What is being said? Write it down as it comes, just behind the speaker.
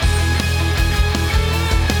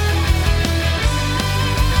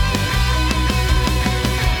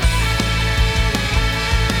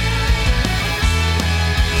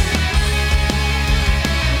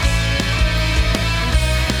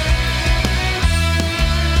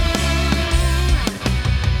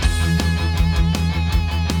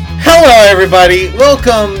everybody.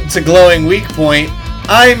 Welcome to Glowing Weak Point.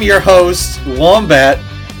 I'm your host, Wombat.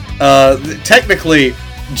 Technically,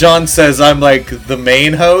 John says I'm like the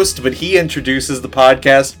main host, but he introduces the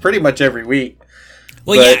podcast pretty much every week.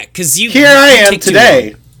 Well, but yeah, because here I am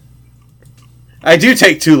today. I do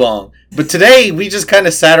take too long, but today we just kind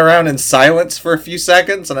of sat around in silence for a few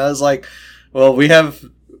seconds, and I was like, "Well, we have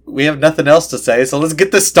nothing else to say, so let's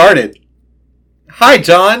get this started." Hi,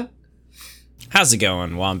 John. How's it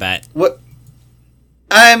going, Wombat? What?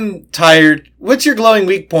 I'm tired. What's your glowing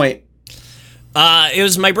weak point? It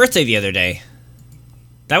was my birthday the other day.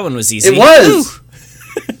 That one was easy. It was.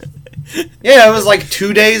 Yeah, it was like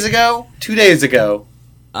 2 days ago. 2 days ago.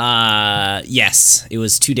 Yes, it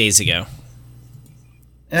was 2 days ago.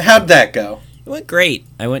 And how'd that go? It went great.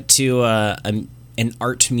 I went to an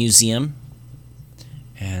art museum,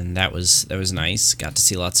 and that was nice. Got to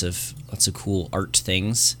see lots of cool art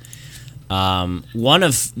things. One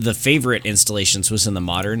of the favorite installations was in the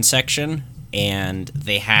modern section, and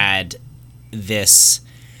they had this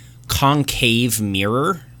concave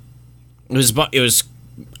mirror. It was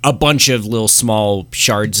a bunch of little small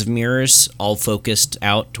shards of mirrors all focused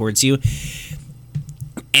out towards you.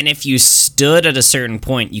 And if you stood at a certain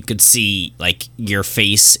point, you could see like your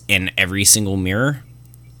face in every single mirror.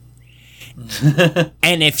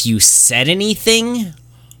 And if you said anything,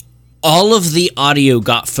 all of the audio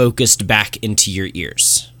got focused back into your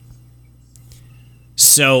ears.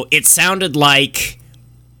 So it sounded like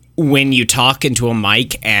when you talk into a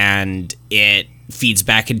mic and it feeds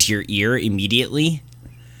back into your ear immediately.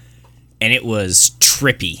 And it was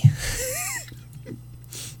trippy.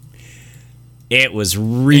 It was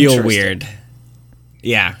real weird.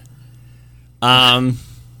 Yeah.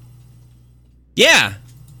 Yeah.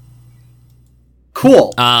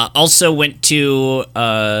 Cool. Also went to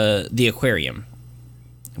the aquarium,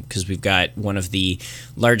 because we've got one of the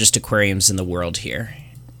largest aquariums in the world here,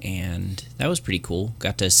 and that was pretty cool.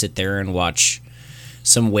 Got to sit there and watch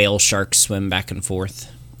some whale sharks swim back and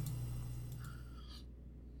forth.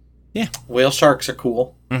 Yeah. Whale sharks are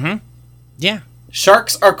cool. Mm-hmm. Yeah.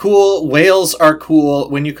 Sharks are cool. Whales are cool.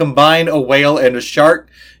 When you combine a whale and a shark,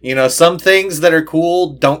 some things that are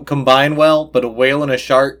cool don't combine well, but a whale and a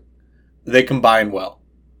shark, they combine well.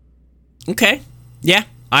 Okay. Yeah,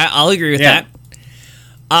 I'll agree with that.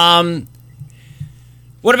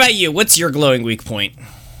 What about you? What's your glowing weak point?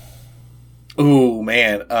 Ooh,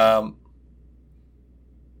 man. I'm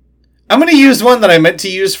going to use one that I meant to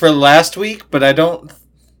use for last week, but I don't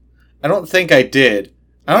think I did.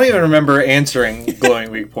 I don't even remember answering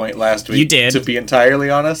glowing weak point last week. You did. To be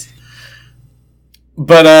entirely honest.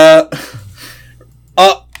 But,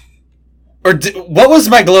 what was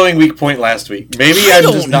my glowing weak point last week? Maybe I'm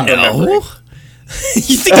just not remembering.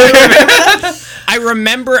 You think I remember? I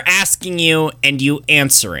remember asking you and you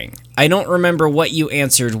answering. I don't remember what you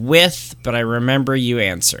answered with, but I remember you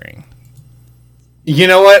answering. You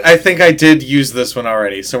know what? I think I did use this one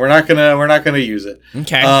already, so we're not gonna use it.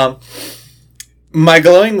 Okay. My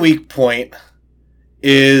glowing weak point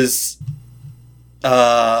is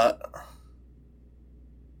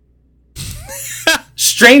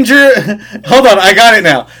Stranger. Hold on, I got it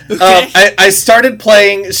now. Okay. I started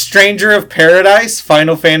playing Stranger of Paradise: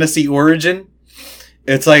 Final Fantasy Origin.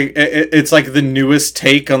 It's like the newest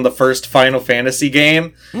take on the first Final Fantasy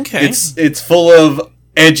game. Okay. It's full of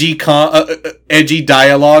edgy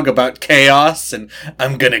dialogue about chaos, and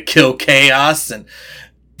I'm gonna kill chaos, and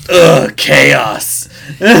chaos.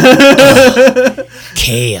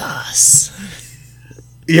 Chaos.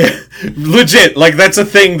 Yeah, legit. Like, that's a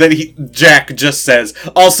thing that Jack just says.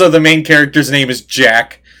 Also, the main character's name is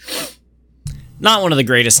Jack. Not one of the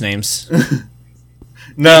greatest names.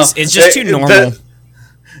 No, it's just too normal.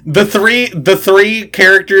 The three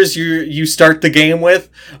characters you start the game with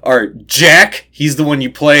are Jack. He's the one you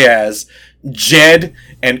play as. Jed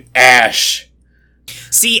and Ash.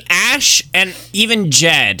 See, Ash and even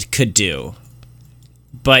Jed could do,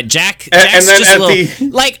 but Jack's and then just a little.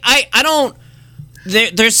 Like I don't.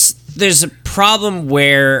 There's a problem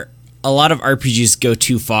where a lot of RPGs go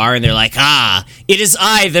too far, and they're like, it is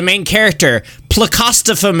I, the main character,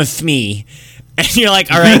 Plakostophem of me. And you're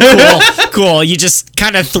like, all right, cool. You just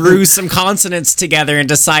kind of threw some consonants together and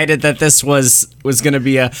decided that this was going to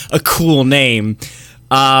be a cool name.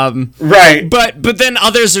 Right. But then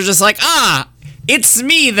others are just like, it's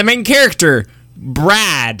me, the main character,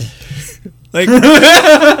 Brad. Like,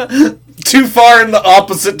 too far in the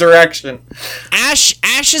opposite direction. Ash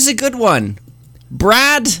is a good one.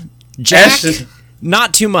 Brad, Jack,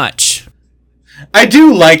 not too much. I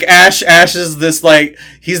do like Ash. Ash is this,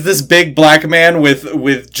 he's this big black man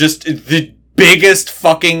with just the biggest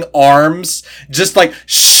fucking arms. Just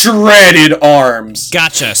shredded arms.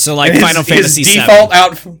 Gotcha. So like And Final Fantasy his VII. default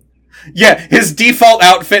outfit. Yeah, his default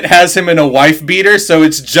outfit has him in a wife beater, so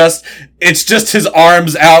it's just his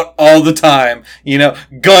arms out all the time. You know,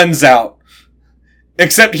 guns out.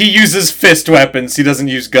 Except he uses fist weapons. He doesn't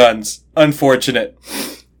use guns. Unfortunate.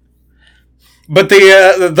 But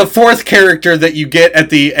the fourth character that you get at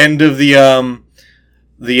the end of the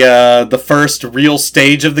first real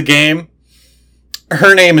stage of the game,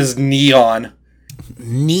 her name is Neon.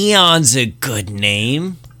 Neon's a good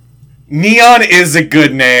name. Neon is a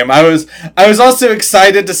good name. I was also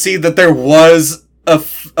excited to see that there was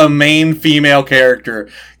a main female character,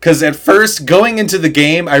 because at first going into the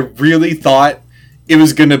game I really thought it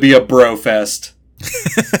was going to be a bro fest.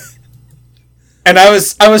 And I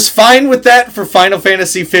was fine with that for Final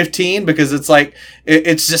Fantasy 15, because it's like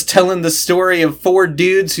it's just telling the story of four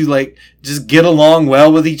dudes who like just get along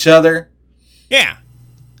well with each other. Yeah.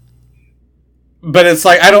 But it's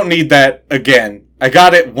like, I don't need that again. I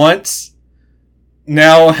got it once.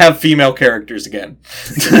 Now have female characters again.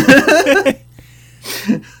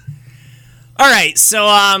 All right. So,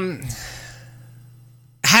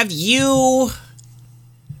 have you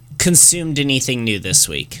consumed anything new this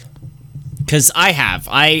week? Because I have.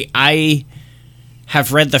 I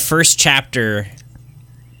have read the first chapter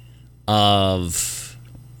of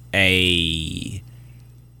a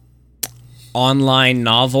online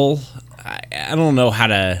novel. I don't know how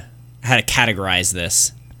to categorize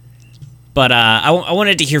this, but I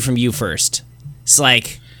wanted to hear from you first. It's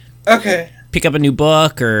like, Okay. pick up a new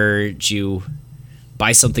book, or did you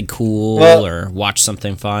buy something cool, Well- or watch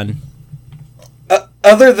something fun?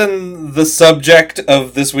 Other than the subject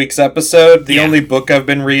of this week's episode, the Yeah. only book I've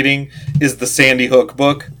been reading is the Sandy Hook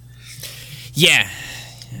book, Yeah,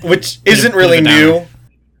 which Bit isn't of a really downer. new.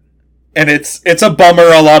 And it's a bummer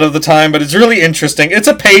a lot of the time, but it's really interesting. It's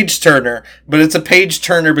a page turner, but it's a page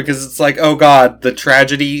turner because it's like, oh god, the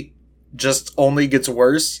tragedy just only gets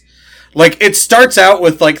worse. Like, it starts out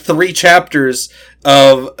with like 3 chapters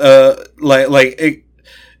of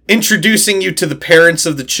introducing you to the parents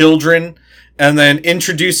of the children, and then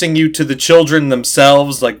introducing you to the children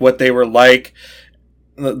themselves, like what they were like,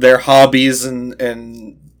 their hobbies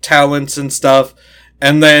and talents and stuff,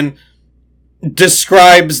 and then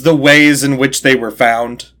describes the ways in which they were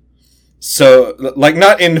found. So, like,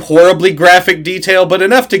 not in horribly graphic detail, but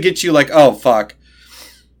enough to get you like, oh fuck.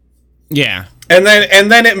 yeah, And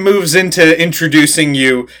then it moves into introducing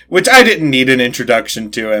you, which I didn't need an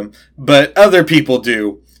introduction to him, but other people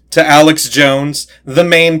do, to Alex Jones, the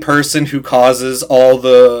main person who causes all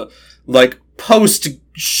the, like,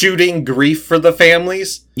 post-shooting grief for the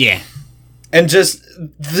families. yeah. And just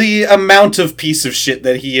the amount of piece of shit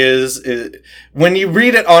that he is, when you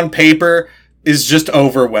read it on paper, is just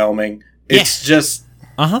overwhelming. It's just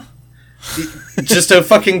Uh-huh. just a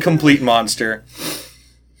fucking complete monster.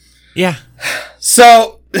 Yeah.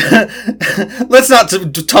 So, let's not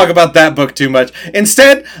talk about that book too much.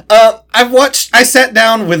 Instead, I sat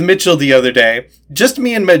down with Mitchell the other day, just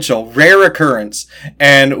me and Mitchell, rare occurrence,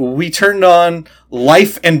 and we turned on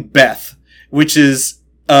Life and Beth, which is,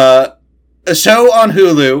 a show on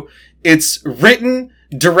Hulu. It's written,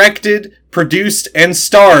 directed, produced, and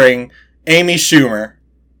starring Amy Schumer.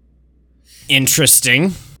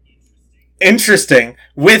 Interesting. Interesting.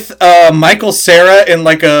 With Michael Cera in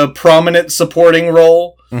like a prominent supporting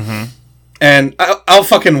role. Mm-hmm. And I'll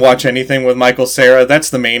fucking watch anything with Michael Cera. That's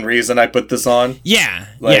the main reason I put this on. Yeah,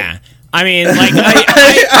 Like- yeah. I mean, like,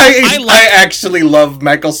 I I actually love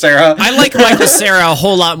Michael Cera. I like Michael Cera a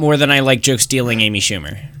whole lot more than I like joke stealing Amy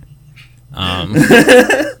Schumer.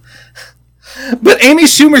 But Amy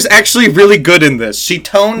Schumer's actually really good in this. She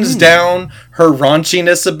tones down her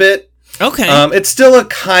raunchiness a bit. Okay. It's still a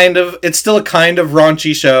kind of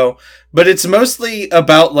raunchy show, but it's mostly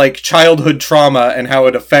about like childhood trauma and how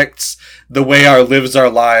it affects the way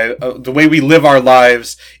the way we live our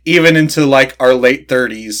lives, even into like our late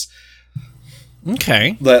 30s.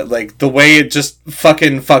 Okay. Like the way it just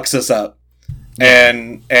fucking fucks us up,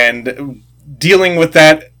 and dealing with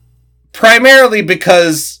that primarily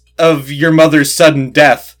because of your mother's sudden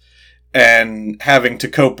death, and having to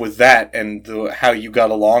cope with that, and how you got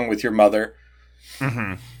along with your mother.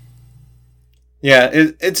 Mm-hmm. Yeah,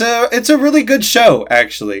 it's a really good show,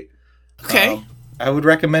 actually. Okay. I would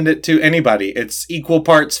recommend it to anybody. It's equal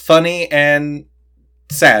parts funny and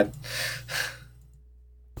sad.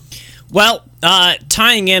 Well,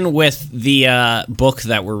 tying in with the book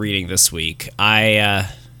that we're reading this week, I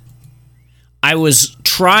was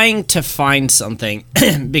trying to find something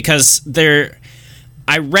because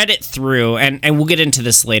I read it through, and we'll get into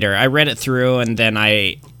this later. I read it through, and then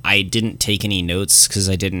I didn't take any notes because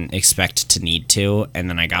I didn't expect to need to. And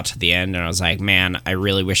then I got to the end, and I was like, man, I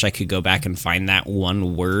really wish I could go back and find that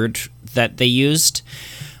one word that they used.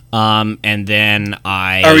 And then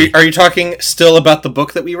Are you talking still about the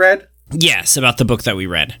book that we read? Yes, about the book that we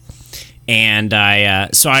read. And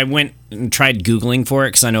so I went and tried Googling for it,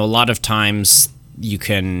 because I know a lot of times you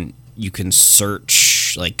can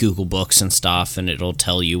search like Google Books and stuff, and it'll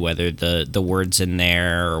tell you whether the word's in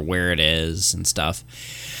there or where it is and stuff.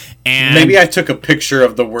 And maybe I took a picture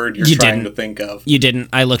of the word you're trying to think of. You didn't.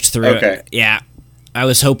 I looked through it. Yeah. I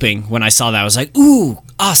was hoping when I saw that, I was like, ooh,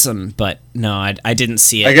 awesome. But no, I didn't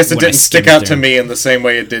see it. I guess it didn't stick out to me in the same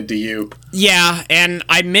way it did to you. Yeah, and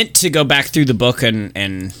I meant to go back through the book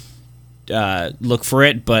and look for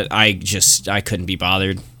it, but I couldn't be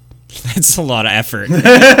bothered. That's a lot of effort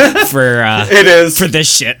for it is for this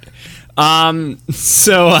shit. But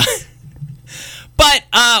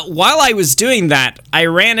while I was doing that, I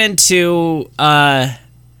ran into a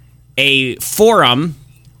forum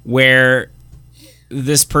where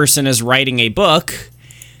this person is writing a book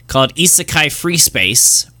called Isekai Free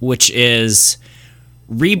Space, which is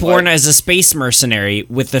reborn as a space mercenary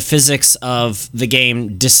with the physics of the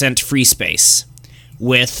game Descent Free Space,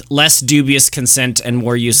 with less dubious consent and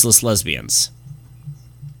more useless lesbians.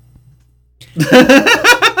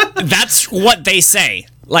 That's what they say.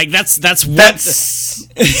 Like, that's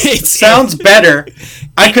it sounds better.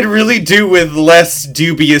 I could really do with less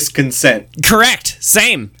dubious consent. Correct.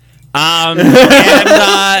 Same. So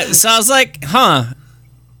I was like,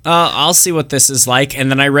 I'll see what this is like. And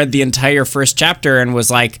then I read the entire first chapter and was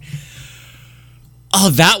like, oh,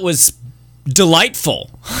 that was delightful.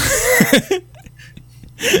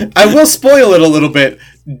 I will spoil it a little bit.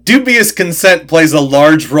 Dubious consent plays a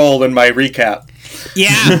large role in my recap.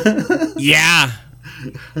 Yeah.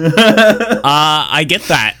 I get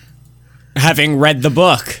that, having read the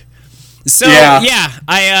book. So yeah,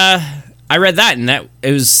 I read that, and that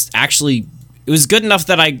it was good enough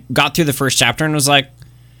that I got through the first chapter and was like,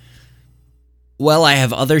 well, I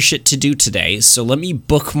have other shit to do today, so let me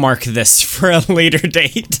bookmark this for a later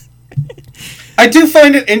date. I do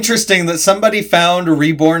find it interesting that somebody found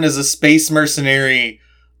Reborn as a space mercenary,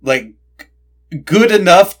 like, good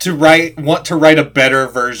enough to want to write a better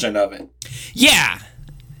version of it. Yeah.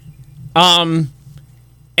 And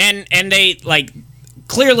they, like,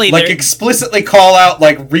 clearly, like, explicitly call out,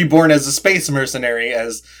 like, Reborn as a space mercenary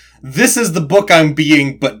as, this is the book I'm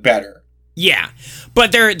being, but better. Yeah,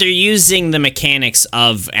 but they're using the mechanics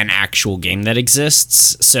of an actual game that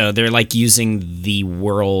exists, so they're, like, using the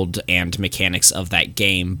world and mechanics of that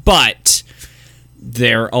game, but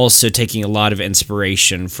they're also taking a lot of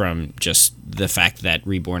inspiration from just the fact that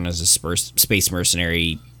Reborn as a space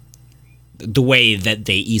mercenary, the way that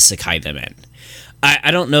they isekai them in.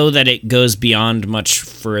 I don't know that it goes beyond much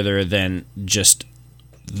further than just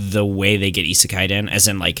the way they get isekai'd in, as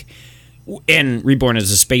in, like, in Reborn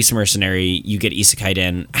as a space mercenary, you get isekai'd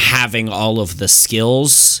in having all of the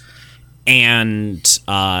skills and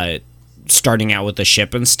starting out with the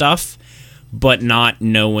ship and stuff, but not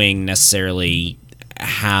knowing necessarily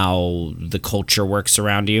how the culture works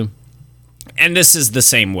around you. And this is the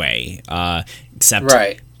same way, except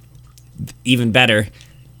even better.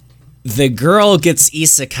 The girl gets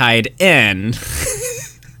isekai'd in.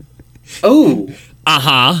 Oh.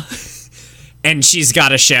 And she's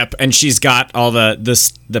got a ship, and she's got all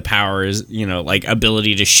the powers, you know, like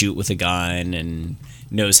ability to shoot with a gun, and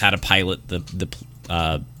knows how to pilot the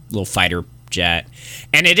little fighter jet.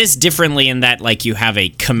 And it is differently in that, like, you have a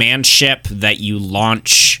command ship that you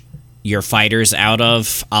launch your fighters out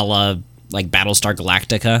of, a la, like, Battlestar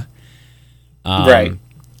Galactica. Right.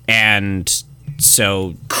 And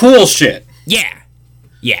so... Cool shit. Yeah.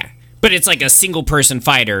 But it's like a single-person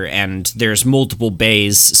fighter, and there's multiple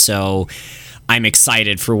bays, so I'm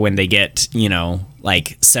excited for when they get, you know,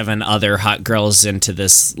 like 7 other hot girls into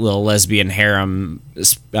this little lesbian harem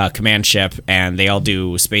command ship, and they all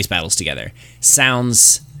do space battles together.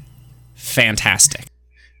 Sounds fantastic.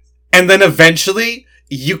 And then eventually,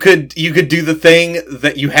 you could do the thing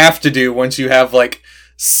that you have to do once you have, like,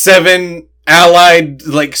 7 allied,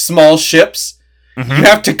 like, small ships. Mm-hmm. You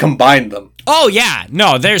have to combine them. Oh yeah,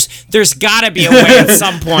 no. There's got to be a way at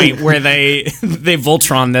some point where they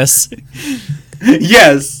Voltron this.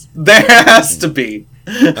 Yes, there has to be.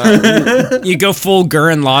 You go full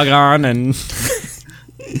Gurren Lagann and.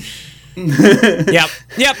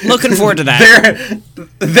 Yep. Looking forward to that.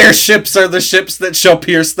 Their ships are the ships that shall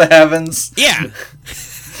pierce the heavens. Yeah.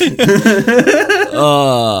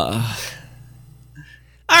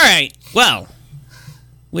 All right. Well.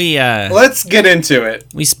 Let's get into it.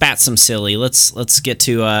 We spat some silly. Let's get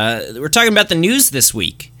to we're talking about the news this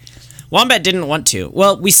week. Wombat didn't want to.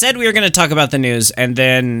 Well, we said we were going to talk about the news, and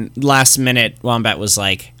then last minute Wombat was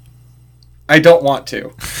like, I don't want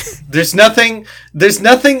to. There's nothing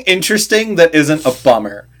interesting that isn't a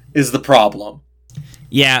bummer is the problem.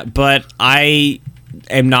 Yeah, but I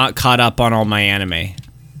am not caught up on all my anime.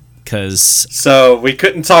 So we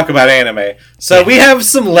couldn't talk about anime. So we have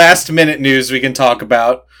some last minute news we can talk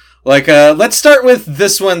about. Like, let's start with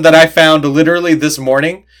this one that I found literally this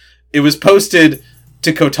morning. It was posted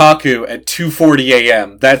to Kotaku at 2:40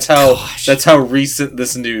 a.m. That's how recent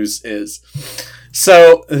this news is.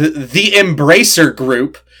 So the Embracer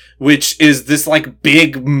Group, which is this like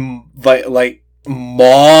big like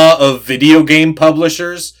maw of video game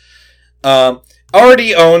publishers,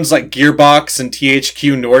 already owns like Gearbox and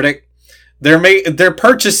THQ Nordic. They're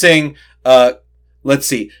purchasing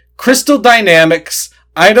Crystal Dynamics,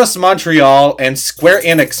 Eidos Montreal, and Square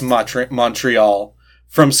Enix Montreal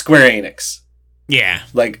from Square Enix. Yeah.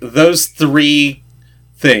 Like those three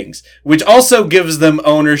things, which also gives them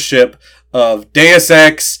ownership of Deus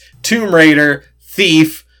Ex, Tomb Raider,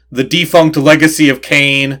 Thief, the defunct Legacy of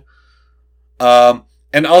Kain,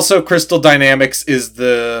 and also Crystal Dynamics is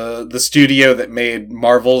the studio that made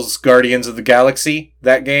Marvel's Guardians of the Galaxy,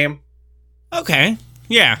 that game. Okay.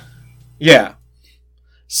 Yeah. Yeah.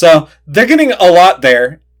 So they're getting a lot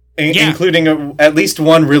there, including at least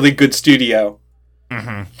one really good studio.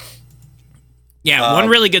 Mm-hmm. Yeah, one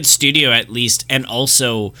really good studio at least, and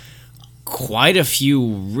also quite a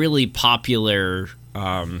few really popular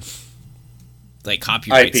like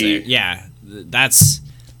copyrights IP. there. Yeah, that's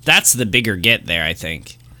the bigger get there, I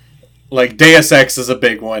think. Like Deus Ex is a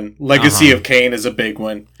big one. Legacy of Kain is a big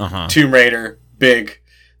one. Tomb Raider, big.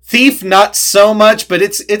 Thief, not so much, but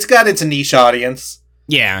it's got its niche audience.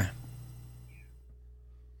 Yeah.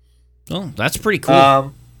 Oh, that's pretty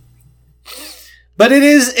cool. But it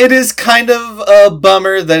is kind of a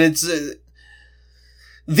bummer that it's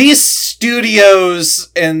these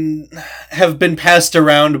studios and have been passed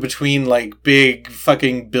around between like big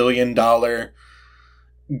fucking billion-dollar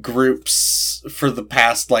groups for the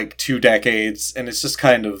past like 2 decades, and it's just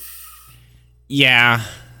kind of yeah.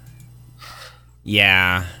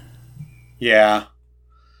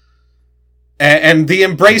 And the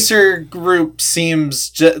Embracer Group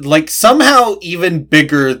seems like somehow even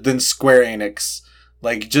bigger than Square Enix.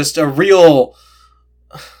 Like just a real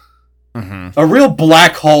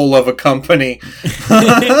black hole of a company.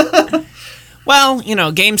 Well,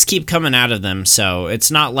 games keep coming out of them, so it's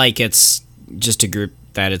not like it's just a group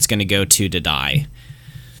that it's going to go to die.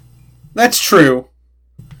 That's true.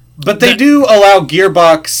 But they do allow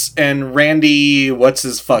Gearbox and Randy, what's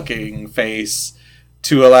his fucking face,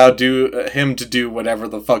 to allow him to do whatever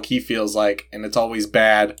the fuck he feels like, and it's always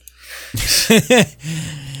bad.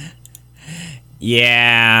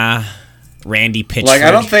 Yeah. Randy Pitchford. Like, I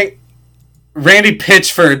don't think... Randy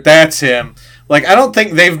Pitchford, that's him. Like, I don't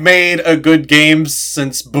think they've made a good game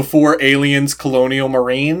since before Aliens Colonial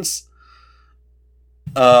Marines.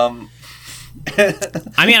 I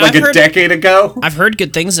mean, like a decade ago. I've heard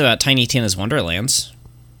good things about Tiny Tina's Wonderlands.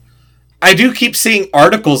 I do keep seeing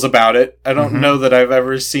articles about it. I don't know that I've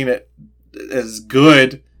ever seen it as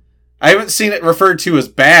good. I haven't seen it referred to as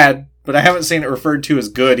bad, but I haven't seen it referred to as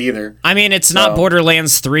good either. I mean, it's not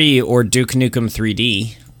Borderlands 3 or Duke Nukem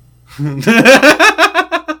 3D.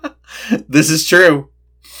 This is true.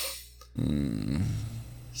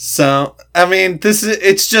 So, I mean,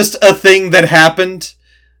 it's just a thing that happened.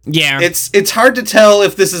 Yeah. It's hard to tell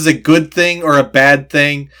if this is a good thing or a bad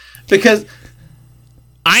thing, because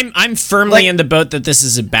I'm firmly in the boat that this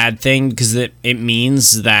is a bad thing, because it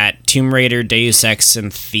means that Tomb Raider, Deus Ex,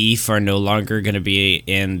 and Thief are no longer going to be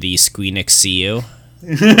in the Squeenix CU.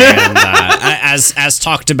 And, as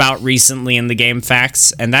talked about recently in the Game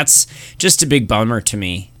Facts, and that's just a big bummer to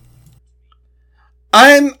me.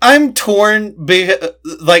 I'm torn.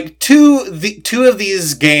 Like two of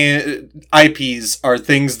these game IPs are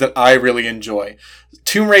things that I really enjoy: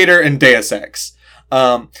 Tomb Raider and Deus Ex.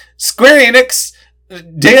 Square Enix,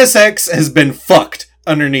 Deus Ex has been fucked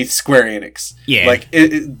underneath Square Enix. Yeah, like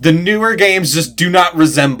the newer games just do not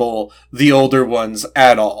resemble the older ones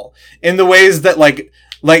at all. In the ways that like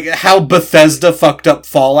how Bethesda fucked up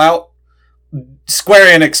Fallout,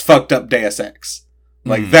 Square Enix fucked up Deus Ex.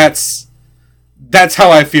 Like that's how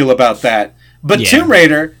I feel about that. But Tomb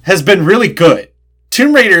Raider has been really good.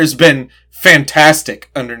 Tomb Raider has been fantastic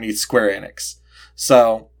underneath Square Enix.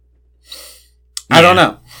 So, I don't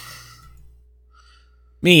know.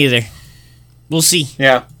 Me either. We'll see.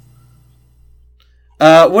 Yeah.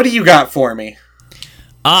 What do you got for me?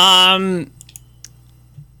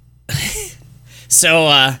 So,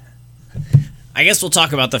 I guess we'll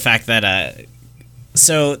talk about the fact that,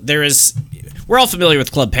 so there is, we're all familiar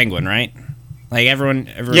with Club Penguin, right? Like everyone.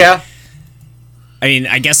 Yeah. I mean,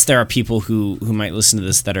 I guess there are people who might listen to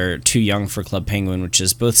this that are too young for Club Penguin, which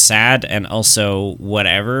is both sad and also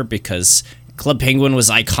whatever, because Club Penguin was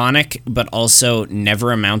iconic, but also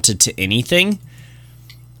never amounted to anything.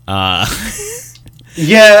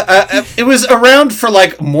 It was around for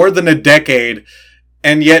like more than a decade,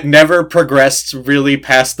 and yet never progressed really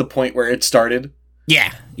past the point where it started.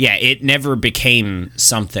 Yeah, it never became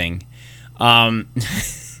something. But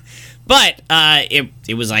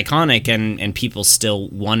it was iconic, and people still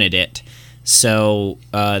wanted it. So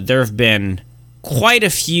there have been quite a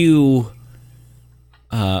few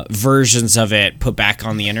versions of it put back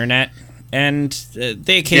on the internet, and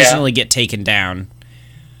they occasionally get taken down.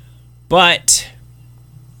 But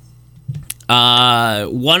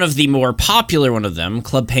one of the more popular one of them,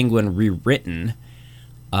 Club Penguin Rewritten,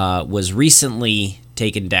 was recently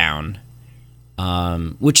taken down.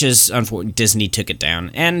 Which is unfortunate. Disney took it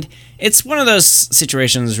down, and it's one of those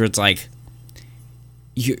situations where it's like,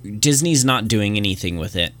 Disney's not doing anything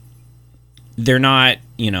with it. They're not,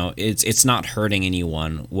 it's not hurting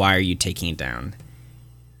anyone. Why are you taking it down?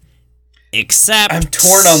 Except I'm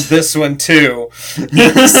torn on this one too.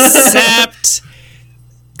 Except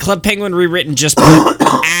Club Penguin Rewritten just put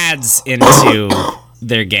ads into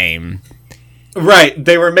their game. Right,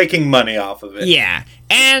 they were making money off of it. Yeah,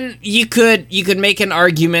 and you could make an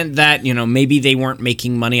argument that, maybe they weren't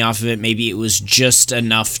making money off of it. Maybe it was just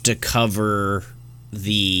enough to cover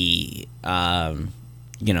the,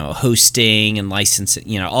 hosting and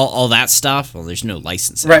licensing, all that stuff. Well, there's no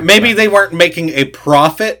licensing. Right, maybe they weren't making a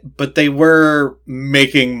profit, but they were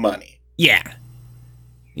making money. Yeah.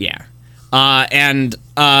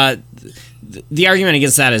 The argument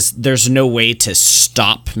against that is there's no way to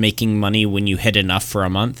stop making money when you hit enough for a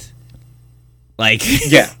month. Like,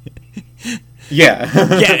 yeah.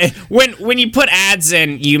 Yeah. When you put ads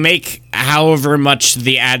in, you make however much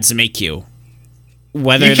the ads make you.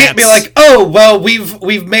 Whether you can't be like, oh well,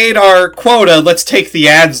 we've made our quota. Let's take the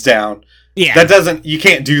ads down. Yeah, you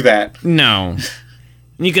can't do that. No,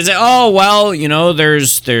 you could say, oh well,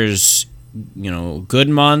 there's good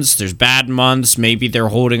months, there's bad months. Maybe they're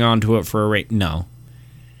holding on to it for a rate. No,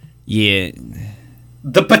 yeah,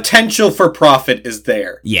 the potential for profit is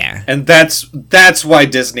there. Yeah, and that's why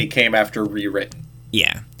Disney came after Rewritten.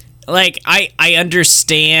 Yeah, like I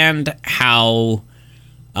understand how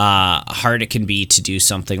hard it can be to do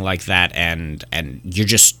something like that, and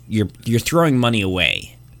you're throwing money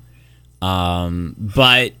away.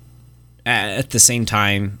 But at the same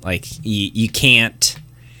time, like you can't.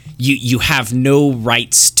 You have no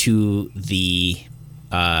rights to the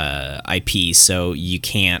IP, so you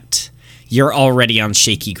can't. You're already on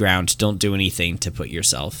shaky ground. Don't do anything to put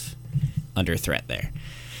yourself under threat there.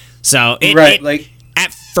 So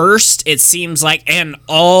at first it seems like, and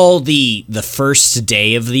all the first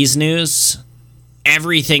day of these news,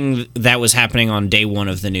 everything that was happening on day one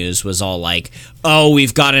of the news was all like, oh,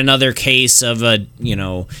 we've got another case of a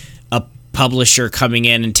publisher coming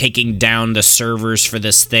in and taking down the servers for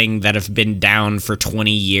this thing that have been down for 20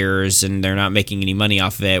 years and they're not making any money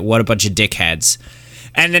off of it. What a bunch of dickheads.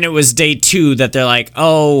 And then it was day two that they're like,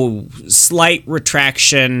 oh, slight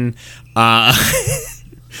retraction. Apparently,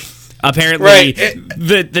 right.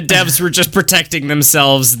 The devs were just protecting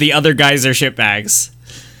themselves. The other guys are shitbags.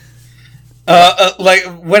 Like,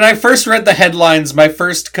 when I first read the headlines, my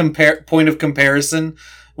first point of comparison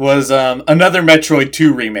was another Metroid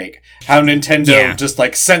 2 remake. How Nintendo just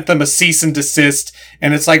like sent them a cease and desist,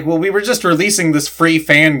 and it's like, well, we were just releasing this free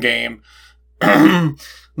fan game.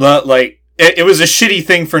 Like, it was a shitty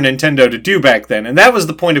thing for Nintendo to do back then, and that was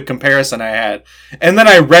the point of comparison I had. And then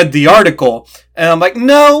I read the article, and I'm like,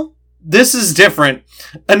 no, this is different.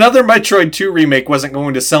 Another Metroid 2 remake wasn't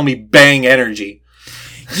going to sell me Bang Energy.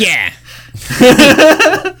 Yeah.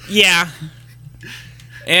 Yeah.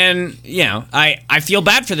 And, I feel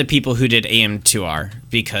bad for the people who did AM2R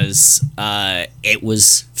because it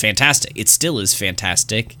was fantastic. It still is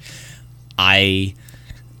fantastic. I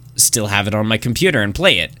still have it on my computer and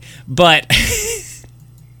play it. But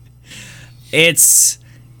it's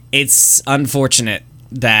unfortunate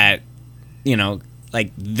that,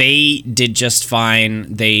 like, they did just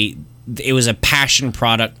fine. It was a passion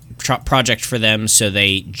project for them, so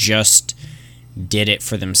they just did it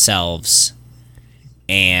for themselves.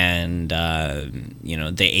 And,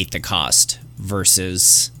 they ate the cost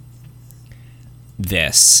versus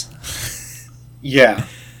this. Yeah.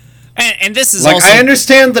 And this is like, also... I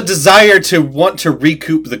understand the desire to want to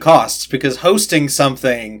recoup the costs, because hosting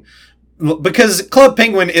something because Club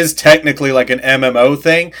Penguin is technically like an MMO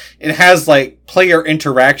thing. It has like player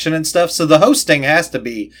interaction and stuff, so the hosting has to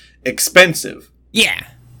be expensive. Yeah.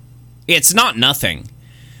 It's not nothing.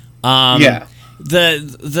 Yeah.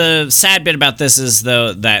 The sad bit about this is,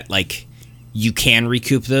 though, that, like, you can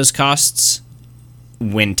recoup those costs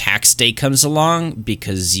when tax day comes along,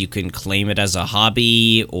 because you can claim it as a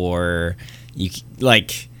hobby, or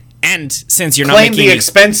like, and since you're claim not making the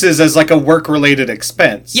expenses as like a work-related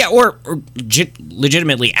expense. Yeah, or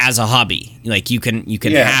legitimately as a hobby. Like, you can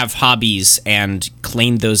have hobbies and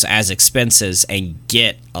claim those as expenses and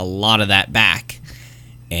get a lot of that back,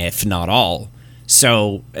 if not all.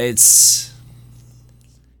 So it's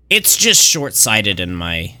just short-sighted in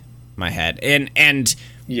my head, and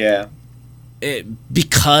yeah,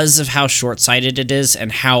 because of how short-sighted it is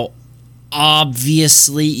and how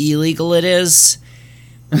obviously illegal it is,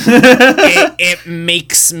 it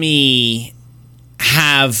makes me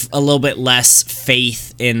have a little bit less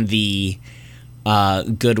faith in the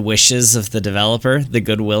good wishes of the developer, the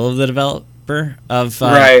goodwill of the developer of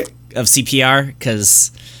CPR,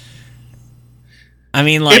 because I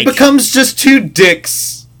mean, like, it becomes just two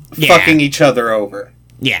dicks fucking each other over.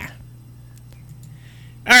 Yeah.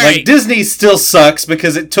 All right. Like, Disney still sucks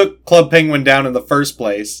because it took Club Penguin down in the first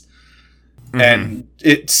place, and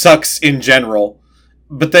it sucks in general.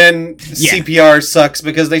 But then CPR sucks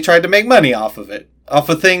because they tried to make money off of it, off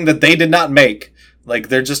a thing that they did not make. Like,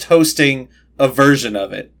 they're just hosting a version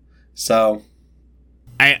of it. So,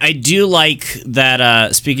 I do like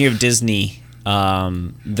that. Speaking of Disney,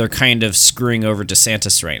 they're kind of screwing over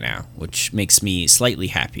DeSantis right now, which makes me slightly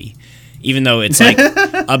happy. Even though it's like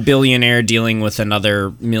a billionaire dealing with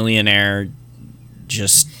another millionaire,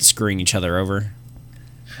 just screwing each other over.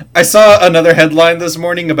 I saw another headline this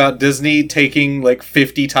morning about Disney taking like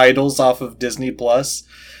 50 titles off of Disney Plus.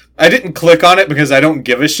 I didn't click on it because I don't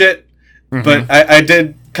give a shit, but I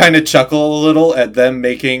did kind of chuckle a little at them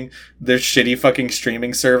making their shitty fucking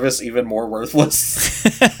streaming service even more worthless.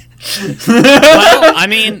 Well, I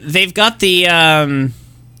mean, they've got the Ewan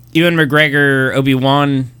McGregor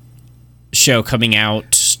Obi-Wan show coming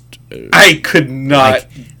out. I could not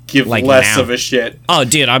give less of a shit. Oh,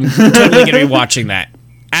 dude, I'm totally gonna be watching that.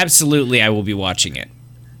 Absolutely, I will be watching it.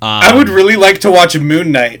 I would really like to watch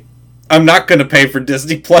Moon Knight. I'm not gonna pay for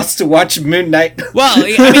Disney Plus to watch Moon Knight. Well, I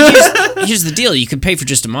mean, here's the deal: you can pay for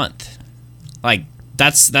just a month. Like,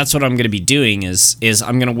 that's what I'm gonna be doing. Is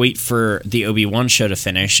I'm gonna wait for the Obi-Wan show to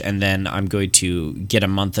finish, and then I'm going to get a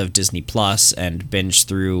month of Disney Plus and binge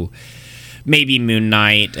through maybe Moon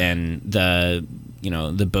Knight and the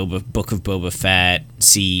Book of Boba Fett,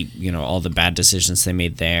 see, all the bad decisions they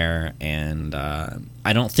made there, and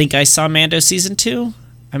I don't think I saw Mando season 2.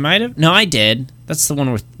 I might have. No, I did. That's the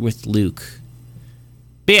one with Luke.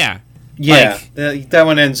 But yeah. Yeah, that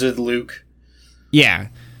one ends with Luke. Yeah.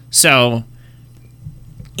 So,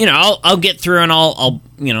 I'll get through, and I'll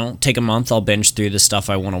take a month, I'll binge through the stuff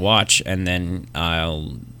I want to watch, and then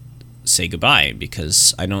I'll say goodbye,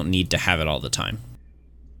 because I don't need to have it all the time.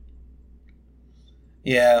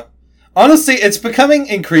 Yeah. Honestly, it's becoming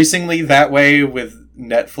increasingly that way with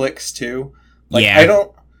Netflix, too. Like, yeah.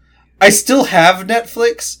 I still have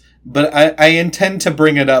Netflix, but I intend to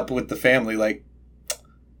bring it up with the family. Like,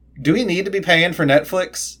 do we need to be paying for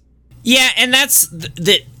Netflix? Yeah, and that's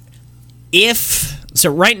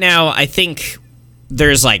so right now, I think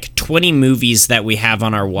there's like 20 movies that we have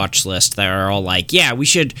on our watch list that are all like, yeah, we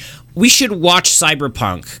should watch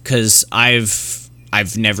Cyberpunk, because I've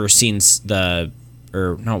never seen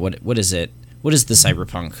what is it? What is the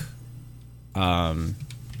Cyberpunk?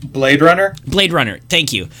 Blade Runner? Blade Runner,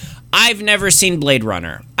 thank you. I've never seen Blade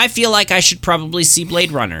Runner. I feel like I should probably see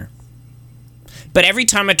Blade Runner. But every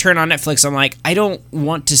time I turn on Netflix, I'm like, I don't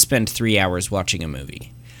want to spend 3 hours watching a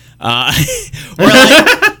movie. Or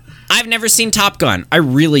like, I've never seen Top Gun. I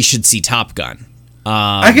really should see Top Gun.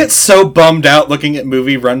 I get so bummed out looking at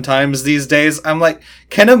movie runtimes these days. I'm like,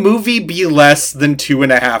 can a movie be less than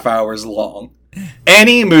 2.5 hours long?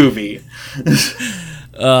 Any movie.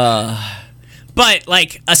 But,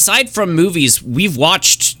 like, aside from movies, we've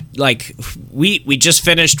watched, like, we just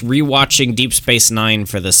finished rewatching Deep Space Nine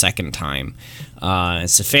for the second time.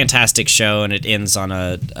 It's a fantastic show, and it ends on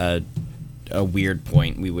a weird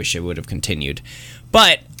point. We wish it would have continued.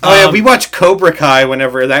 But we watch Cobra Kai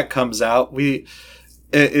whenever that comes out.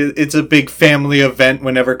 It's a big family event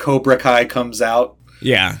whenever Cobra Kai comes out.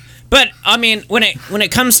 Yeah. But, I mean, when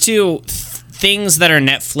it comes to things that are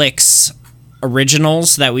Netflix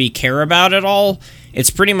originals that we care about at all,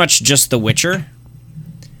 it's pretty much just The Witcher.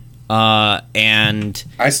 And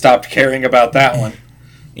I stopped caring about that one.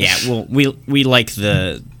 Yeah, well, we like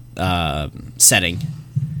the setting.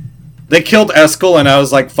 They killed Eskel, and I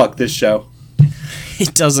was like, fuck this show.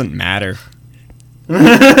 It doesn't matter.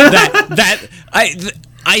 I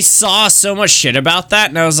saw so much shit about that,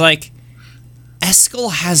 and I was like,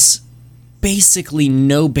 Eskel has basically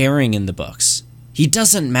no bearing in the books. He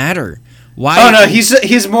doesn't matter. Why? Oh no,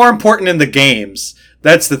 he's more important in the games.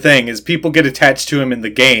 That's the thing, is people get attached to him in the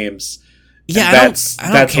games. Yeah, that's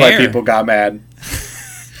care. Why people got mad.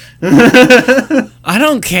 I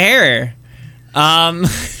don't care.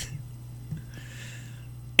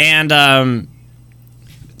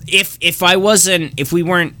 If we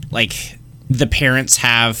weren't like, the parents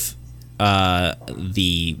have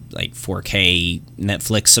the like 4K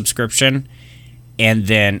Netflix subscription, and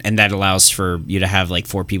that allows for you to have like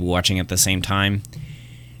 4 people watching at the same time.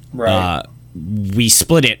 Right. We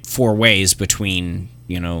split it 4 ways between,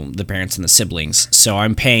 the parents and the siblings. So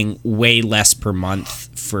I'm paying way less per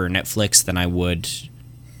month for Netflix than I would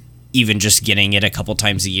even just getting it a couple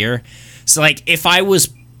times a year. So like, if I was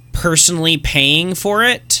personally paying for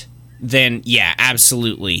it, then yeah,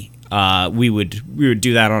 absolutely. We would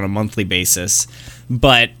do that on a monthly basis.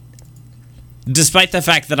 But despite the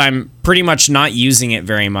fact that I'm pretty much not using it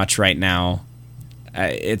very much right now,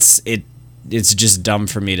 it's just dumb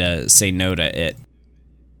for me to say no to it.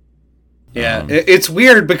 Yeah, it's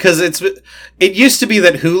weird because it used to be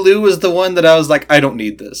that Hulu was the one that I was like, I don't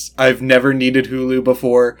need this. I've never needed Hulu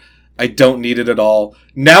before. I don't need it at all.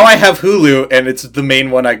 Now I have Hulu, and it's the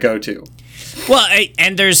main one I go to. Well,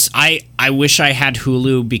 I wish I had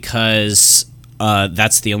Hulu because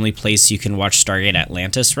that's the only place you can watch Stargate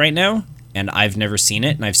Atlantis right now, and I've never seen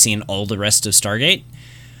it, and I've seen all the rest of Stargate.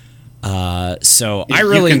 So I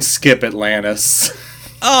really... You can skip Atlantis.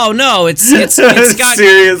 Oh, no, it's got...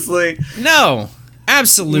 Seriously? No,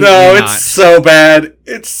 absolutely not. No, it's so bad.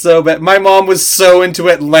 It's so bad. My mom was so into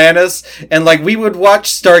Atlantis, and like we would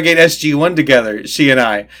watch Stargate SG-1 together, she and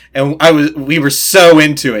I, and we were so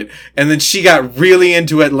into it. And then she got really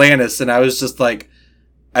into Atlantis, and I was just like,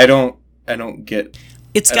 I don't get the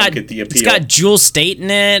appeal. It's got Jewel State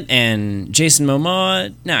in it and Jason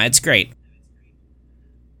Momoa. No, it's great.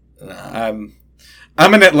 I'm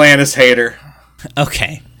an Atlantis hater.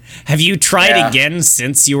 Okay. Have you tried again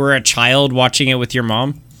since you were a child watching it with your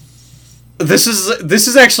mom? This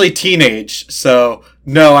is actually teenage, so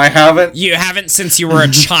no, I haven't. You haven't since you were a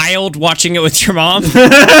child watching it with your mom?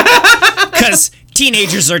 Because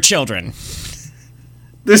teenagers are children.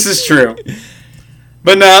 This is true.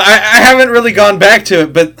 But no, I haven't really gone back to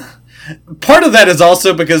it, but part of that is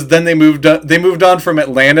also because then they moved on from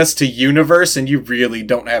Atlantis to Universe, and you really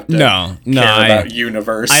don't have to care about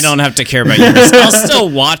Universe. I don't have to care about Universe. I'll still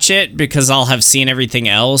watch it because I'll have seen everything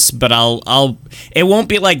else, but it won't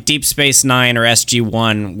be like Deep Space Nine or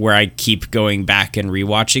SG-1 where I keep going back and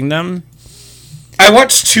rewatching them. I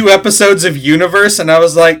watched 2 episodes of Universe, and I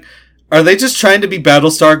was like, are they just trying to be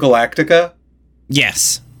Battlestar Galactica?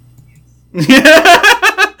 Yes.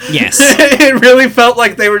 Yes. It really felt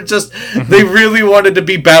like they were just... They really wanted to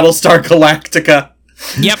be Battlestar Galactica.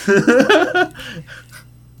 Yep.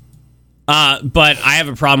 But I have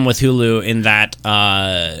a problem with Hulu in that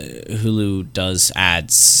Hulu does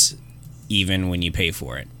ads even when you pay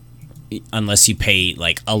for it. Unless you pay,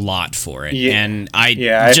 like, a lot for it. Yeah. And I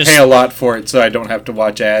pay a lot for it so I don't have to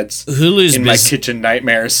watch ads in my kitchen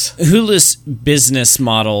nightmares. Hulu's business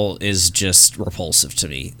model is just repulsive to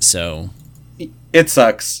me, so... It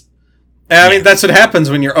sucks. I mean, that's what happens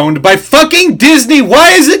when you're owned by fucking Disney.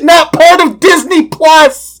 Why is it not part of Disney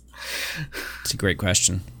Plus? It's a great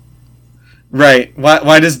question. Right.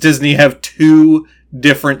 Why does Disney have 2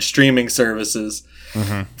 different streaming services?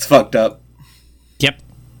 Mm-hmm. It's fucked up. Yep.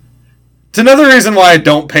 It's another reason why I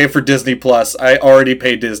don't pay for Disney Plus. I already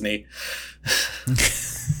pay Disney.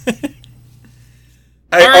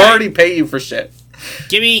 I already pay you for shit.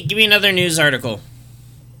 Give me another news article.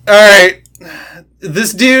 All right.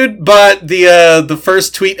 This dude bought the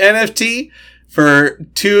first tweet NFT for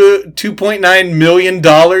 $2.9 million.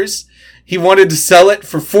 He wanted to sell it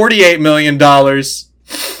for $48 million.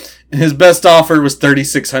 And his best offer was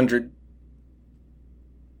 $3,600.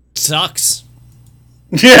 Sucks.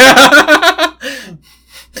 Yeah.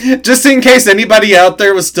 Just in case anybody out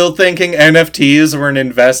there was still thinking NFTs were an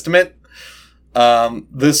investment,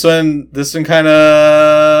 this one kind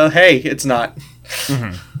of, hey, it's not.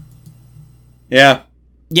 Mm-hmm. Yeah.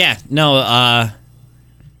 Yeah, no,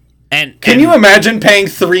 Can you imagine paying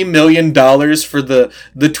 $3 million for the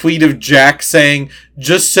tweet of Jack saying,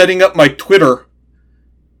 just setting up my Twitter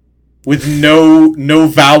with no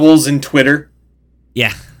vowels in Twitter?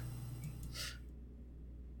 Yeah.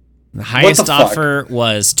 The highest offer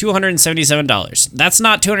was $277. That's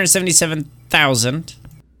not $277,000.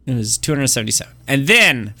 It was 277. And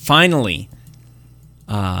then finally,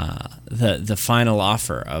 the final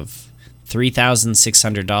offer of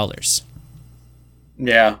 $3,600.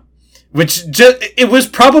 Yeah. Which it was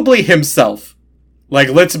probably himself. Like,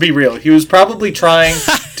 let's be real. He was probably trying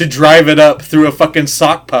to drive it up through a fucking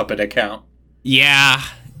sock puppet account. Yeah,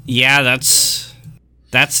 that's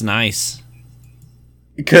nice.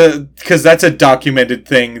 Because that's a documented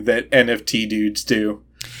thing that NFT dudes do.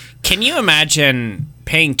 Can you imagine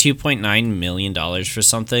paying $2.9 million for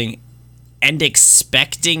something and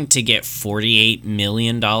expecting to get $48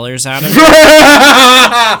 million out of it?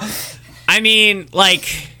 I mean,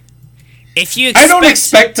 like, if you I don't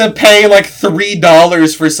expect to pay like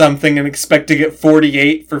 $3 for something and expect to get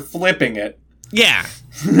 48 for flipping it. Yeah.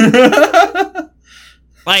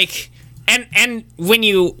 Like, and when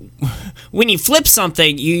you flip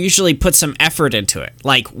something, you usually put some effort into it.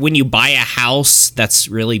 Like when you buy a house that's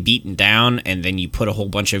really beaten down and then you put a whole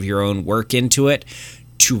bunch of your own work into it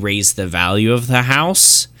to raise the value of the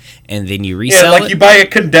house, and then you resell it. You buy a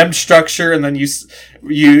condemned structure and then you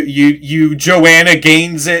Joanna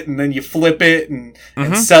Gaines it and then you flip it and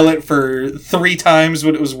sell it for 3 times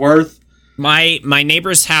what it was worth. My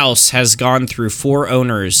neighbor's house has gone through 4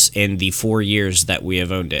 owners in the 4 years that we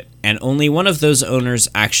have owned it, and only one of those owners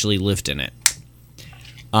actually lived in it.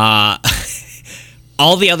 All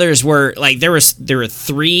the others were like there were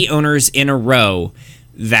 3 owners in a row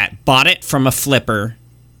that bought it from a flipper,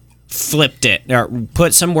 flipped it, or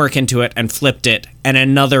put some work into it and flipped it, and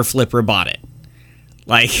another flipper bought it.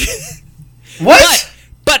 Like what?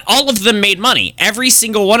 But all of them made money. Every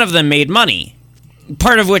single one of them made money.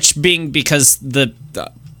 Part of which being because the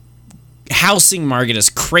housing market is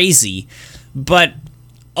crazy, but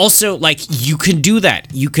also, like, you can do that.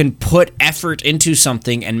 You can put effort into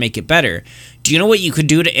something and make it better. Do you know what you could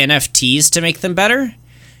do to NFTs to make them better?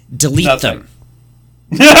 Delete them.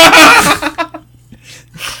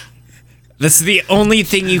 That's the only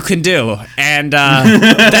thing you can do. And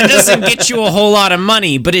that doesn't get you a whole lot of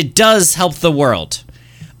money, but it does help the world.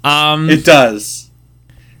 It does.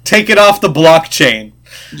 Take it off the blockchain.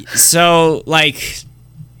 So, like,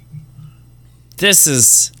 this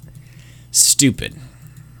is stupid.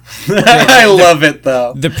 I love it,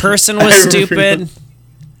 though. The person was stupid.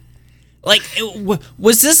 Like,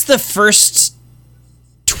 was this the first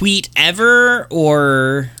tweet ever,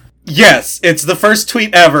 or... Yes, it's the first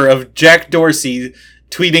tweet ever of Jack Dorsey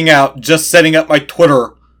tweeting out, just setting up my Twitter.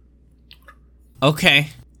 Okay.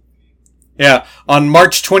 Yeah, on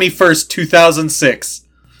March 21st, 2006.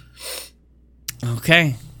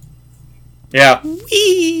 Okay. Yeah.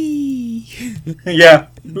 Whee! Yeah.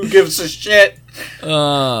 Who gives a shit?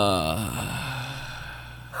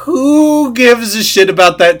 Who gives a shit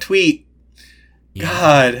about that tweet? Yeah.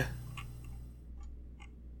 God.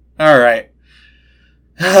 Alright.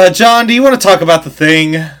 John, do you want to talk about the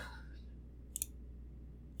thing? I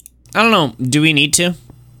don't know. Do we need to?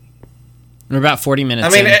 We're about 40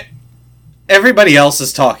 minutes in. Everybody else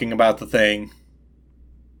is talking about the thing.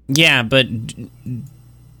 Yeah, but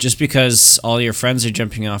just because all your friends are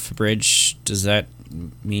jumping off a bridge, does that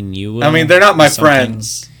mean you will? I mean, they're not my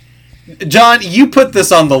friends. John, you put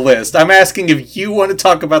this on the list. I'm asking if you want to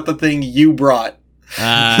talk about the thing you brought.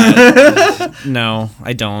 No,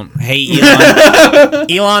 I don't. Hey,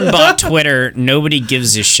 Elon. Elon bought Twitter. Nobody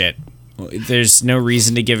gives a shit. There's no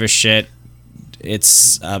reason to give a shit.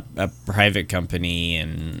 It's a private company,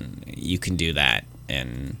 and you can do that.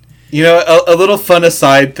 And you know, a little fun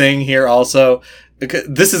aside thing here also.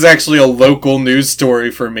 This is actually a local news story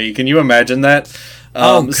for me. Can you imagine that?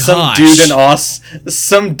 Some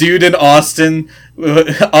dude in Austin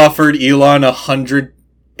offered Elon 100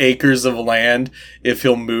 acres of land if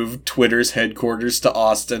he'll move Twitter's headquarters to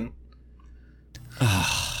Austin.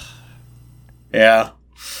 Yeah.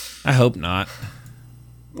 I hope not.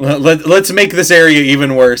 Let's make this area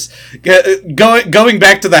even worse. Going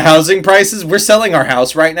back to the housing prices, we're selling our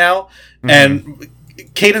house right now, and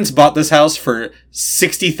Cadence bought this house for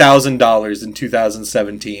 $60,000 in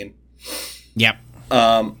 2017. Yep.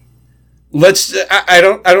 I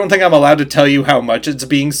don't think I'm allowed to tell you how much it's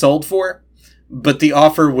being sold for, but the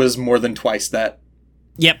offer was more than twice that.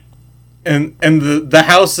 Yep. And the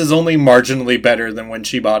house is only marginally better than when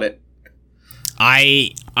she bought it.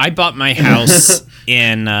 I bought my house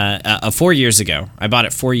in 4 years ago. I bought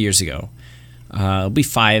it 4 years ago. It'll be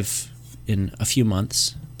 5 in a few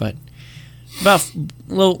months, but about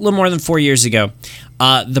a little more than 4 years ago.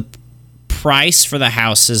 The price for the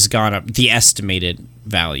house has gone up. The estimated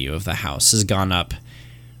value of the house has gone up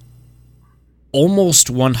almost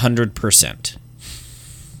 100%.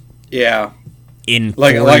 Yeah. In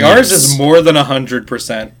like ours is more than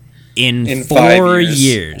 100%. in 5 4 years.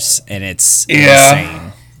 years, and it's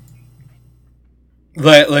insane.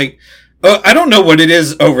 Like, I don't know what it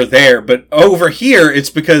is over there, but over here, it's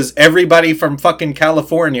because everybody from fucking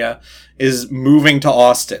California is moving to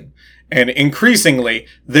Austin. And increasingly,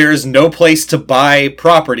 there's no place to buy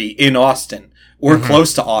property in Austin or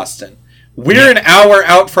close to Austin. We're an hour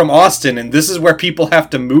out from Austin, and this is where people have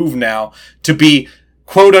to move now to be,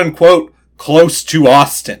 quote unquote, close to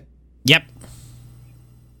Austin. Yep.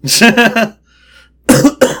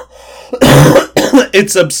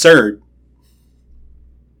 It's absurd.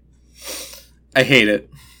 I hate it.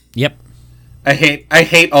 Yep. I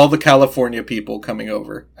hate all the California people coming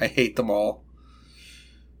over. I hate them all.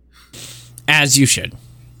 As you should.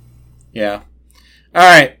 Yeah. All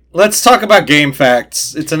right, let's talk about game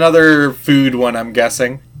facts. It's another food one, I'm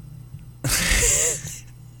guessing.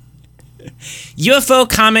 UFO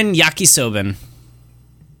common yakisoban.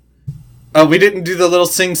 Oh, we didn't do the little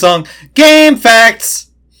sing-song. Game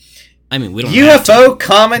facts! I mean, we don't have to. UFO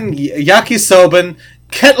common yakisoban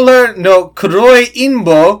Kettler no Kuroi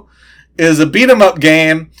Inbo is a beat-em-up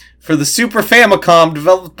game for the Super Famicom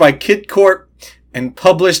developed by Kid Corp and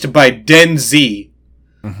published by DenZ.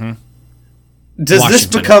 Mm-hmm. Does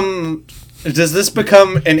this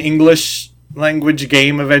become an English language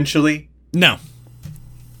game eventually? No,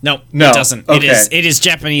 it doesn't. Okay. It is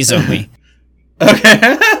Japanese only.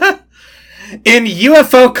 Okay. In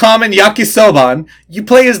UFO Common Yakisoban, you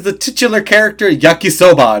play as the titular character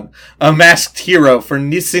Yakisoban, a masked hero for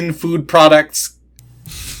Nissin Food Products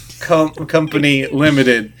Company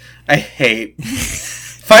Limited. I hate.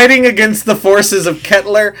 Fighting against the forces of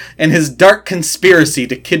Kettler and his dark conspiracy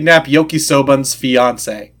to kidnap Yakisoban's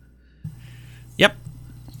fiancée. Yep.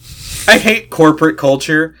 I hate corporate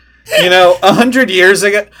culture. You know, 100 years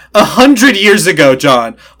ago,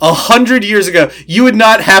 John, 100 years ago, you would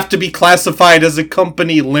not have to be classified as a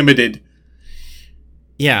company limited.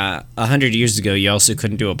 Yeah, 100 years ago, you also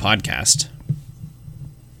couldn't do a podcast.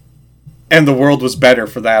 And the world was better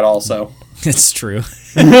for that also. It's true.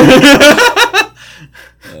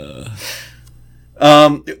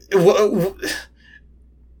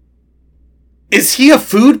 Is he a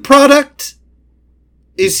food product?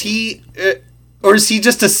 Is he... or is he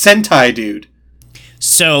just a Sentai dude?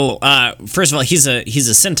 So, first of all, he's a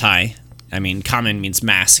Sentai. I mean, common means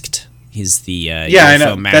masked. He's the yeah, I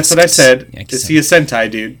know. That's what I said. Yakisoba. Is he a Sentai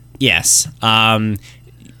dude? Yes.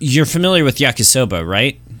 You're familiar with yakisoba,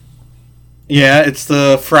 right? Yeah, it's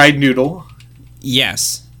the fried noodle.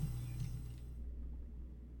 Yes.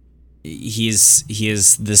 He is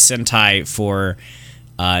the Sentai for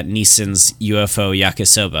Nissin's UFO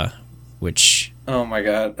Yakisoba, which oh my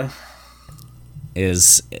god,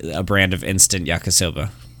 is a brand of instant yakisoba.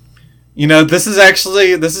 You know, this is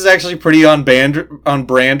actually pretty on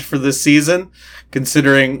brand for this season,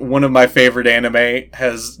 considering one of my favorite anime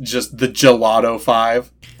has just the Gelato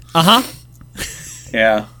 5. Uh-huh.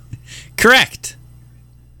 Yeah. Correct.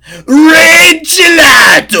 Red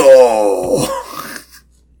Gelato!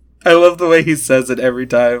 I love the way he says it every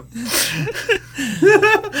time.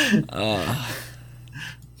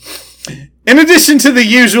 In addition to the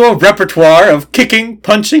usual repertoire of kicking,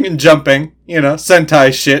 punching, and jumping, you know,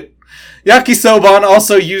 Sentai shit, Yakisoban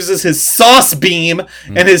also uses his sauce beam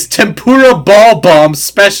and his tempura ball bomb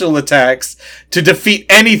special attacks to defeat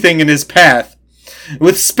anything in his path.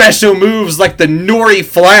 With special moves like the Nori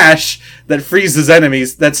Flash that freezes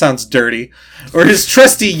enemies, that sounds dirty, or his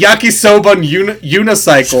trusty Yakisoban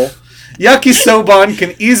unicycle, Yakisoban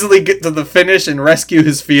can easily get to the finish and rescue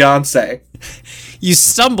his fiancée. You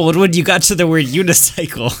stumbled when you got to the word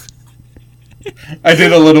unicycle. I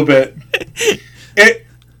did a little bit.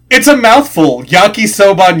 It's a mouthful.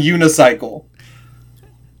 Yakisoban unicycle.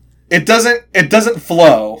 It doesn't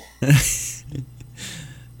flow.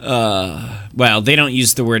 Well, they don't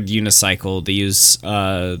use the word unicycle. They use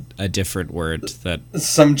a different word that...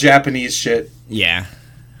 Some Japanese shit. Yeah.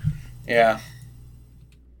 Yeah.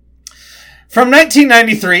 From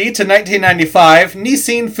 1993 to 1995,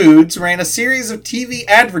 Nissin Foods ran a series of TV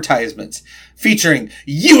advertisements featuring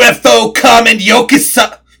UFO Common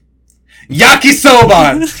Yakisoban.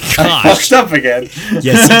 I fucked up again.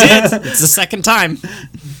 Yes, you did. It's the second time.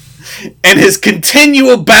 And his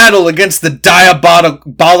continual battle against the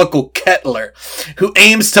diabolical Kettler, who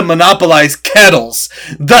aims to monopolize kettles,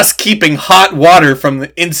 thus keeping hot water from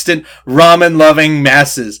the instant ramen-loving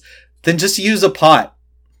masses. Then just use a pot.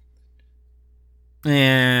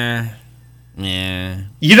 Yeah.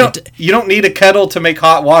 You don't need a kettle to make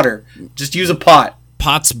hot water. Just use a pot.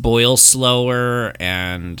 Pots boil slower,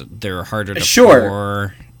 and they're harder to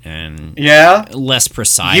pour, and yeah, less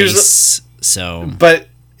precise. But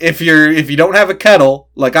if you don't have a kettle,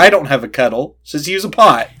 like I don't have a kettle, just use a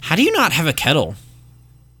pot. How do you not have a kettle?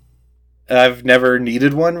 I've never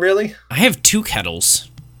needed one, really. I have 2 kettles.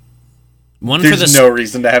 There's no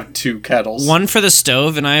reason to have 2 kettles. One for the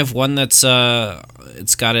stove, and I have one that's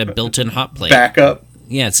it's got a built-in hot plate. Backup.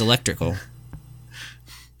 Yeah, it's electrical.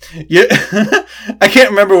 Yeah, I can't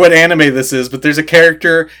remember what anime this is, but there's a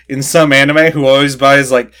character in some anime who always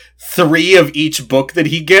buys like 3 of each book that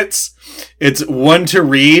he gets. It's 1 to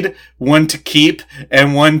read, 1 to keep,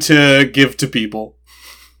 and 1 to give to people.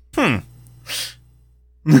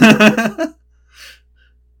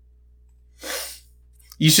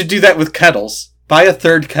 You should do that with kettles. Buy a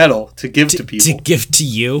 3rd kettle to give to people. To give to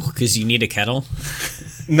you, because you need a kettle?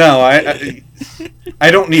 No,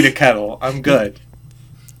 I don't need a kettle. I'm good.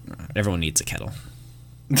 Everyone needs a kettle.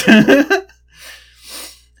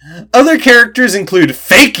 Other characters include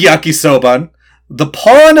Fake Yakisoban, the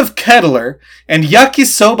Pawn of Kettler, and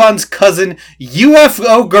Yakisoban's cousin,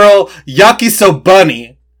 UFO girl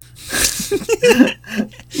Yakisobunny.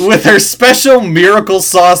 With her special miracle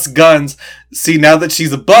sauce guns. See, now that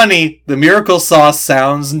she's a bunny, the miracle sauce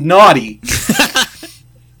sounds naughty.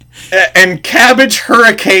 And Cabbage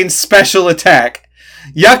Hurricane special attack.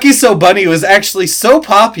 Yakisobunny was actually so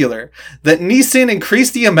popular that Nissin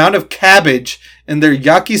increased the amount of cabbage in their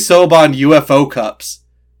Yakisoban UFO cups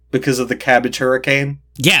because of the Cabbage Hurricane.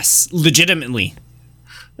 Yes, legitimately.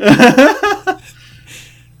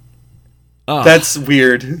 That's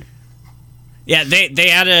weird. Yeah,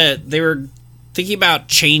 they were thinking about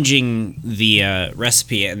changing the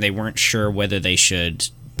recipe, and they weren't sure whether they should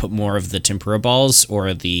put more of the tempura balls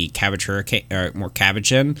or the cabbage hurricane, or more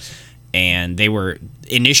cabbage in. And they were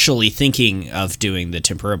initially thinking of doing the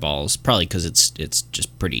tempura balls, probably because it's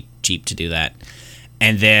just pretty cheap to do that.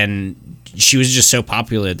 And then she was just so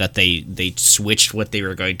popular that they switched what they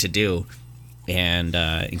were going to do and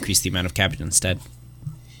increased the amount of cabbage instead.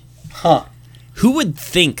 Huh. Who would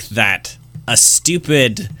think that a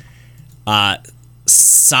stupid side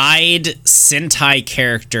Sentai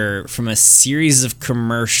character from a series of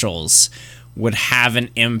commercials would have an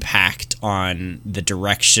impact on the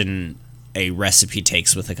direction a recipe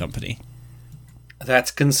takes with a company?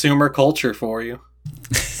 That's consumer culture for you.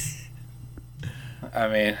 I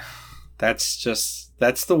mean, that's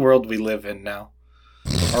the world we live in now.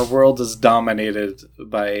 Our world is dominated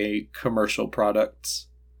by commercial products.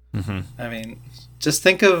 Mm-hmm. I mean, just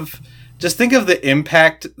think of the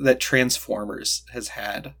impact that Transformers has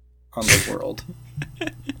had on the world.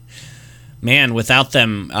 Man, without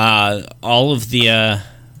them, all of the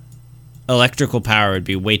electrical power would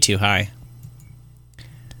be way too high.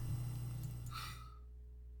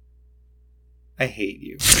 I hate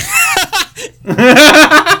you.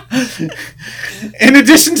 In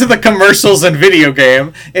addition to the commercials and video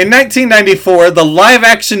game, in 1994, the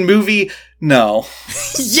live-action movie... No.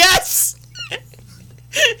 Yes!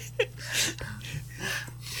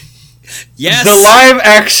 Yes! The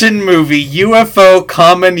live-action movie UFO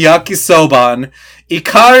Kamen Yakisoban,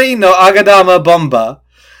 Ikari no Agadama Bomba,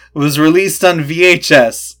 was released on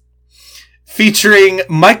VHS, featuring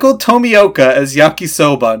Michael Tomioka as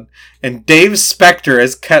Yakisoban and Dave Spector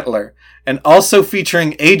as Kettler, and also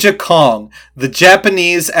featuring Aja Kong, the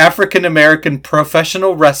Japanese African-American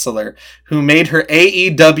professional wrestler who made her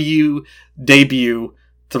AEW debut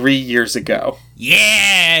 3 years ago.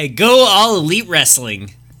 Yeah! Go All Elite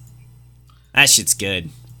Wrestling! That shit's good.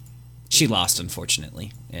 She lost,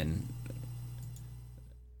 unfortunately, in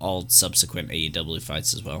all subsequent AEW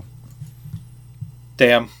fights as well.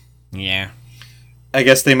 Damn. Yeah. I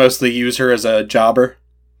guess they mostly use her as a jobber.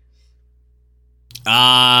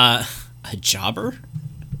 A jobber?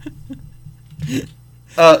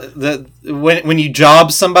 When you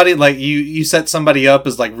job somebody, like you set somebody up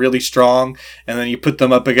as like really strong, and then you put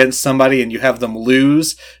them up against somebody and you have them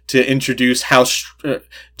lose to introduce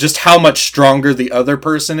just how much stronger the other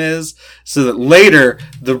person is, so that later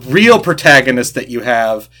the real protagonist that you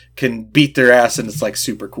have can beat their ass and it's like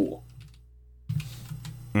super cool.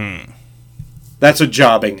 That's what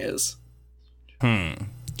jobbing is. I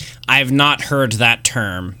have not heard that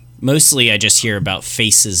term. Mostly I just hear about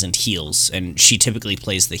faces and heels, and she typically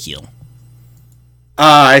plays the heel.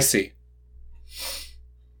 Ah, I see.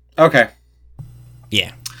 Okay.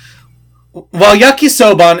 Yeah. While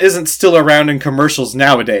Yakisoban isn't still around in commercials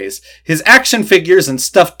nowadays, his action figures and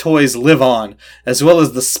stuffed toys live on, as well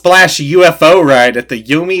as the Splash UFO ride at the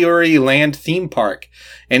Yomiuri Land theme park.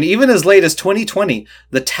 And even as late as 2020,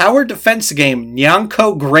 the tower defense game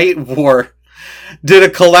Nyanko Great War did a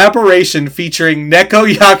collaboration featuring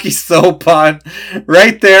Neko Yakisoban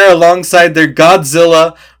right there alongside their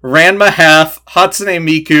Godzilla, Ranma Half, Hatsune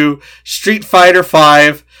Miku, Street Fighter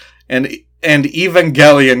V, and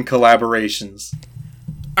Evangelion collaborations.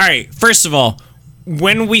 Alright, first of all,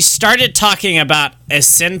 when we started talking about a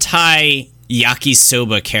Sentai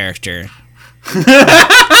Yakisoba character,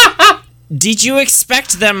 did you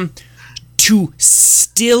expect them to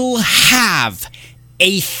still have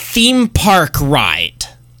a theme park ride?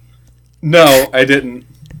 No, I didn't.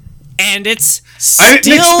 And it's I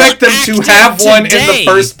didn't expect them to have one in the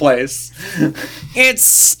first place. It's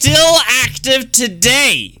still active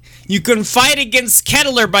today. You can fight against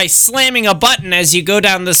Kettler by slamming a button as you go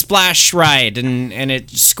down the splash ride, and it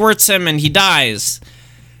squirts him and he dies.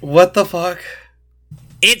 What the fuck?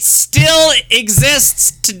 It still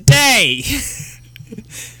exists today.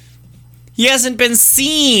 He hasn't been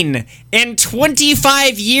seen in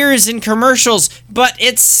 25 years in commercials, but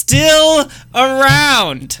it's still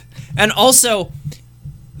around. And also,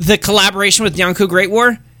 the collaboration with Yonkou Great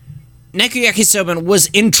War, Neku Yakisoba was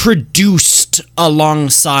introduced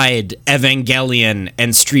alongside Evangelion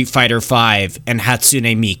and Street Fighter V and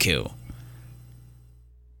Hatsune Miku.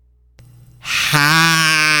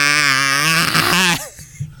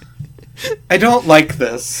 I don't like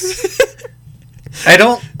this. I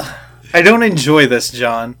don't enjoy this,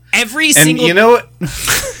 John. Every single... You know what?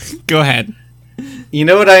 Go ahead. You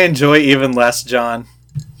know what I enjoy even less, John?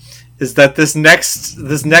 Is that this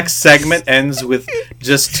next segment ends with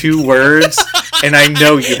just 2 words, and I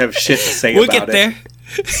know you have shit to say about it. We'll get there.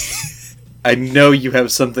 I know you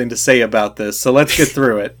have something to say about this, so let's get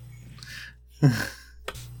through it.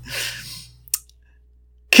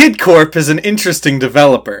 Kid Corp is an interesting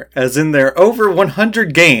developer, as in their over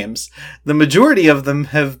 100 games, the majority of them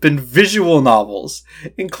have been visual novels,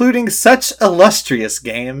 including such illustrious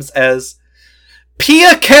games as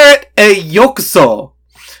Pia Carrot e Yokuso,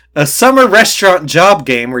 a summer restaurant job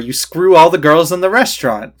game where you screw all the girls in the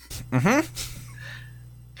restaurant.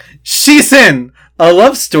 Shisen, a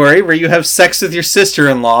love story where you have sex with your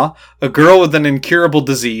sister-in-law, a girl with an incurable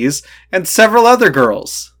disease, and several other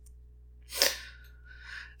girls.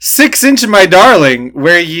 6 Inch My Darling,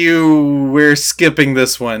 we're skipping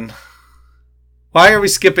this one. Why are we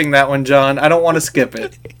skipping that one, John? I don't want to skip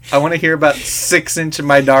it. I want to hear about 6 Inch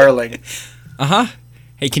My Darling.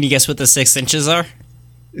 Hey, can you guess what the 6 inches are?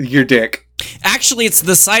 Your dick. Actually, it's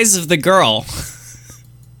the size of the girl.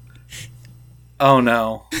 Oh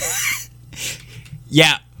no.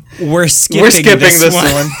 Yeah, we're skipping this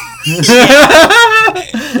one.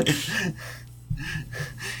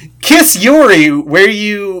 Kiss Yuri, where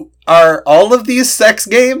you are all of these sex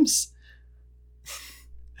games?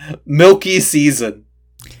 Milky Season.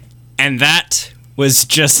 And that was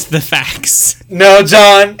just the facts. No,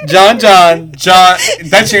 John.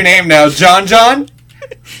 That's your name now. John?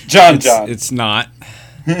 It's not.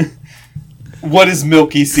 What is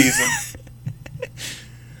Milky Season?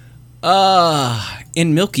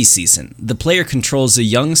 In Milky Season, the player controls a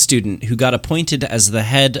young student who got appointed as the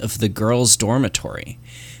head of the girls' dormitory.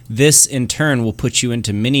 This, in turn, will put you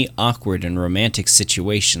into many awkward and romantic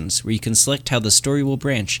situations where you can select how the story will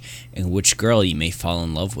branch and which girl you may fall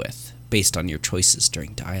in love with, based on your choices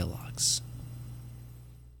during dialogues.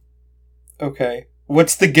 Okay.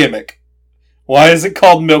 What's the gimmick? Why is it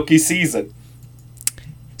called Milky Season?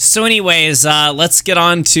 So anyways, let's get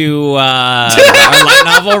on to our light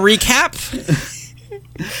novel recap.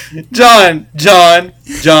 John.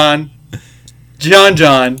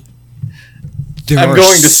 I'm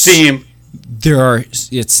going to Steam.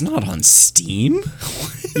 It's not on Steam.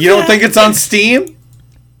 You don't think it's on Steam?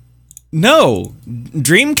 No.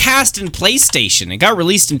 Dreamcast and PlayStation. It got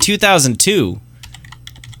released in 2002.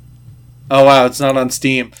 Oh wow, it's not on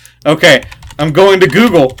Steam. Okay, I'm going to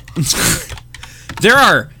Google. There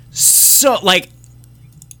are so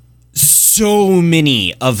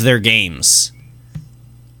many of their games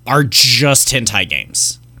are just hentai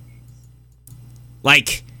games.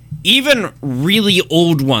 Like, even really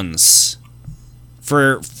old ones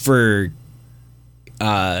for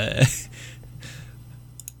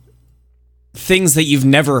things that you've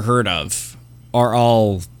never heard of are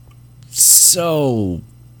all so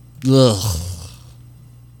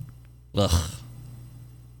There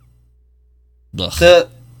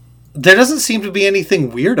doesn't seem to be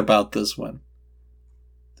anything weird about this one.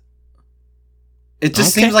 It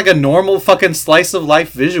just seems like a normal fucking slice of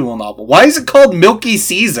life visual novel. Why is it called Milky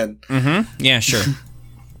Season? Yeah, sure.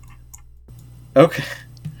 Okay.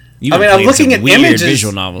 I'm looking at images.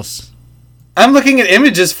 Visual novels. I'm looking at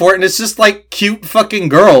images for it, and it's just like cute fucking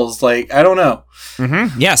girls. Like, I don't know.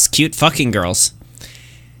 Yes, cute fucking girls.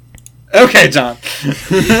 Okay, John.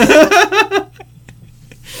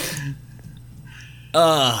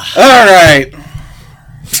 All right.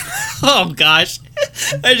 Oh gosh.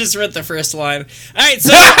 I just read the first line. All right,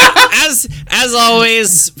 so as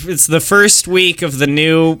always, it's the first week of the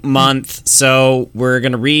new month, so we're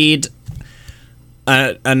gonna read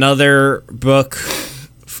another book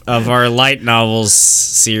of our light novels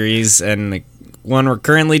series, and the one we're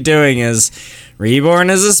currently doing is Reborn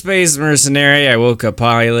as a Space Mercenary. I woke up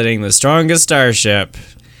piloting the strongest starship.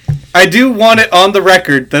 I do want it on the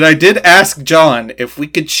record that I did ask John if we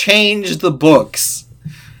could change the books.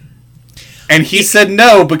 And he said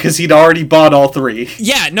no, because he'd already bought all 3.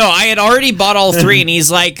 Yeah, no, I had already bought all 3, and he's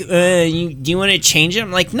like, do you want to change it?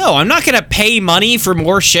 I'm like, no, I'm not going to pay money for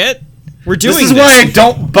more shit. We're doing this. This is why I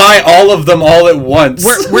don't buy all of them all at once.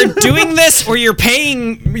 We're doing this, or you're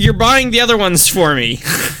buying the other ones for me.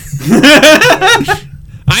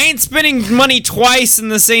 I ain't spending money twice in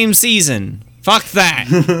the same season. Fuck that.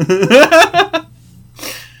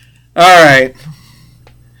 All right.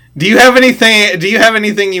 Do you have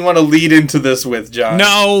anything you want to lead into this with, John?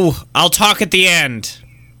 No, I'll talk at the end.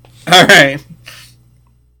 All right.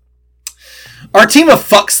 Our team of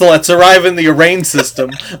fucksluts arrive in the Arraign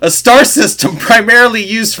system, a star system primarily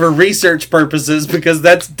used for research purposes because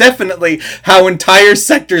that's definitely how entire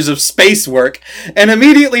sectors of space work, and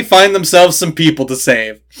immediately find themselves some people to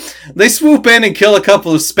save. They swoop in and kill a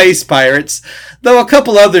couple of space pirates, though a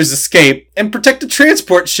couple others escape, and protect a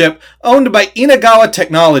transport ship owned by Inagawa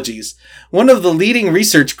Technologies, one of the leading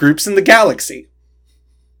research groups in the galaxy.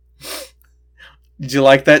 Did you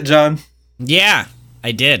like that, John? Yeah,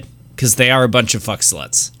 I did. Because they are a bunch of fuck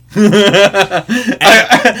sluts.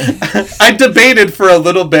 I debated for a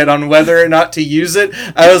little bit on whether or not to use it.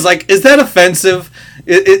 I was like, is that offensive?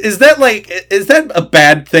 Is that a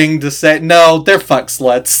bad thing to say? No, they're fuck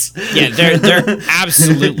sluts. Yeah, they're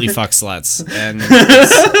absolutely fuck sluts. And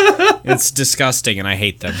it's disgusting, and I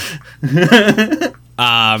hate them.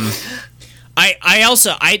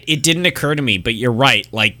 It didn't occur to me, but you're right.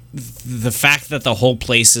 Like, the fact that the whole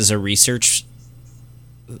place is a research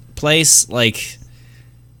place, like,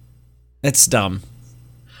 that's dumb.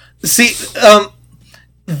 See,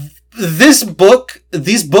 these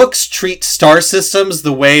books treat star systems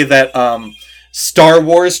the way that Star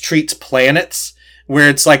Wars treats planets, where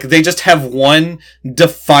it's like they just have one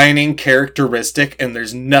defining characteristic and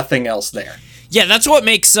there's nothing else there. Yeah, that's what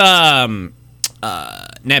makes Naboo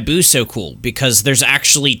so cool, because there's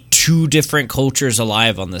actually 2 different cultures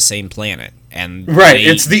alive on the same planet. And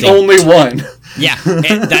it's the only one. Yeah,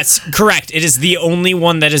 that's correct. It is the only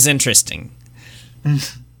one that is interesting.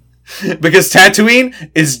 Because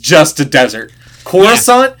Tatooine is just a desert.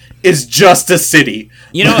 Coruscant is just a city.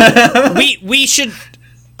 You know, we should...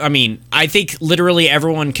 I mean, I think literally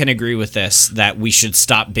everyone can agree with this, that we should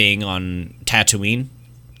stop being on Tatooine.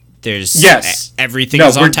 There's... Yes. Everything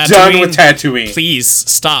is on Tatooine. No, we're done with Tatooine. Please,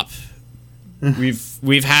 stop.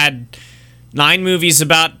 We've had 9 movies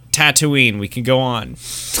about Tatooine. We can go on.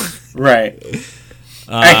 Right.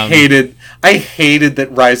 I hated that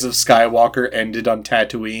Rise of Skywalker ended on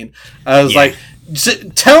Tatooine. I was like,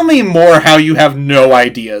 tell me more how you have no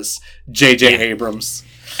ideas, J.J. Abrams.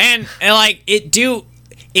 And like,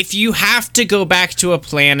 if you have to go back to a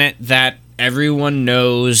planet that everyone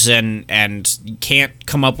knows and can't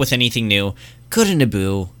come up with anything new, go to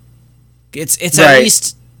Naboo. It's right. At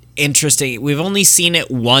least interesting. We've only seen it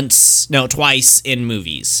twice in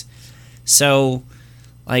movies. So,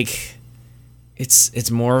 like,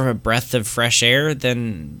 it's more of a breath of fresh air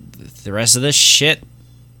than the rest of this shit.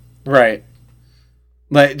 Right.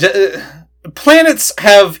 Like, planets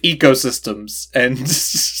have ecosystems, and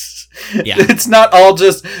it's not all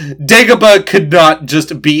just... Dagobah could not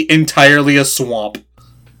just be entirely a swamp.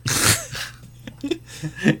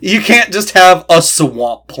 You can't just have a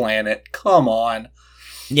swamp planet. Come on.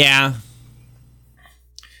 Yeah.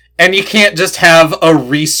 And you can't just have a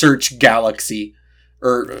research galaxy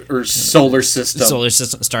or solar system. Solar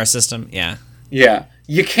system, star system, yeah. Yeah.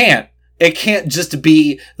 You can't. It can't just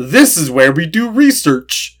be, this is where we do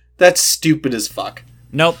research. That's stupid as fuck.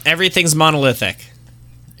 Nope, everything's monolithic.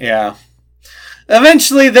 Yeah.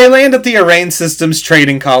 Eventually, they land at the Arraign Systems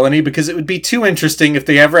trading colony because it would be too interesting if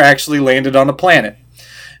they ever actually landed on a planet.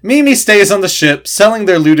 Mimi stays on the ship, selling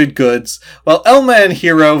their looted goods, while Elma and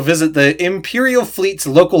Hiro visit the Imperial Fleet's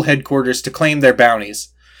local headquarters to claim their bounties.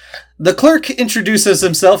 The clerk introduces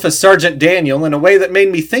himself as Sergeant Daniel in a way that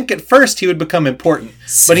made me think at first he would become important,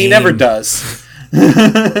 but he never does.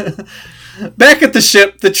 Back at the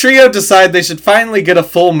ship, the trio decide they should finally get a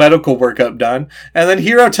full medical workup done, and then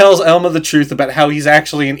Hiro tells Elma the truth about how he's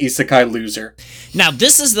actually an isekai loser. Now,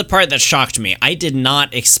 this is the part that shocked me. I did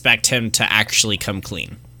not expect him to actually come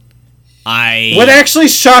clean. What actually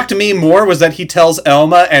shocked me more was that he tells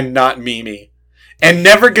Elma and not Mimi. and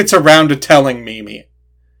never gets around to telling Mimi.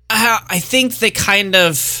 I think they kind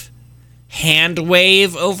of hand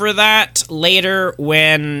wave over that later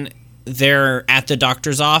when they're at the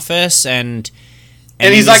doctor's office, and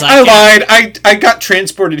he's like, I lied. I got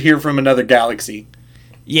transported here from another galaxy.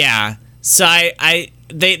 Yeah. So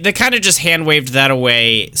they kind of just hand waved that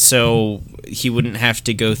away so he wouldn't have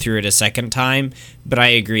to go through it a second time. But I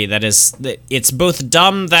agree that it's both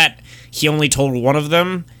dumb that he only told one of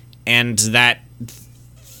them, and that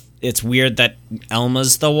it's weird that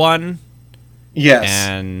Elma's the one. Yes.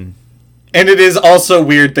 And it is also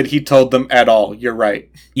weird that he told them at all. You're right.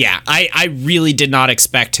 Yeah, I really did not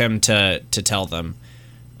expect him to tell them.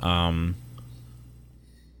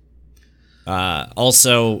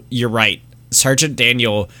 Also, you're right. Sergeant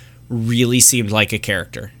Daniel really seemed like a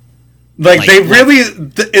character. Like they really,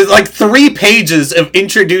 like 3 pages of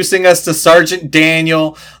introducing us to Sergeant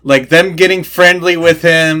Daniel, like them getting friendly with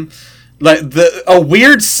him, like a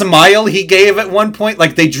weird smile he gave at one point.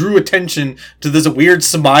 Like they drew attention to this weird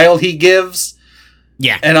smile he gives.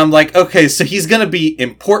 Yeah. And I'm like, okay, so he's going to be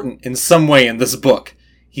important in some way in this book.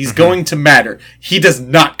 He's going to matter. He does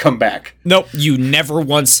not come back. Nope, you never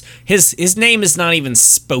once... His name is not even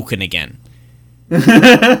spoken again.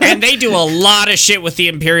 And they do a lot of shit with the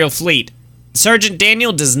Imperial fleet. Sergeant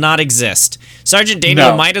Daniel does not exist. Sergeant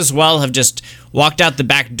Daniel might as well have just walked out the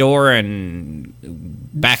back door and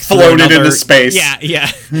back floated into space.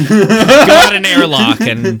 Yeah. Go out an airlock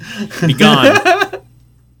and be gone.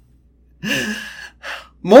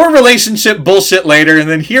 More relationship bullshit later, and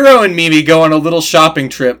then Hiro and Mimi go on a little shopping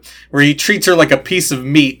trip where he treats her like a piece of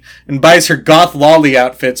meat and buys her goth lolly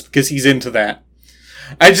outfits because he's into that.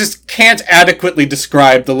 I just can't adequately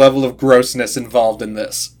describe the level of grossness involved in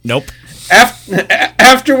this. Nope.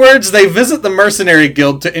 Afterwards, they visit the Mercenary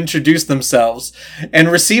Guild to introduce themselves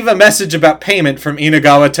and receive a message about payment from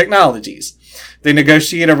Inagawa Technologies. They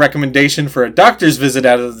negotiate a recommendation for a doctor's visit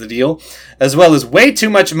out of the deal, as well as way too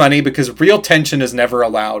much money because real tension is never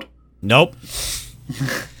allowed. Nope.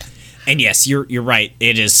 And yes, you're right.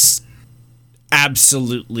 It is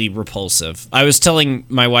absolutely repulsive. I was telling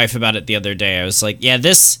my wife about it the other day. I was like, yeah,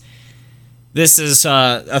 this is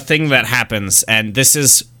a thing that happens, and this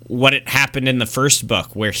is what it happened in the first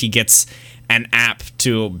book, where he gets an app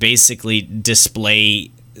to basically display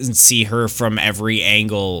and see her from every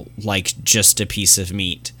angle like just a piece of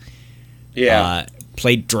meat. Yeah.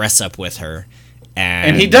 Play dress up with her.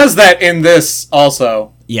 And he does that in this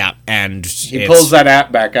also. Yeah, and he pulls that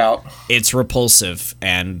app back out. It's repulsive,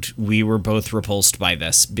 and we were both repulsed by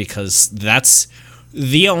this because that's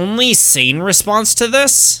the only sane response to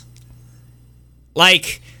this.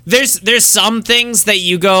 Like, there's some things that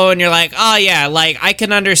you go and you're like, oh yeah, like I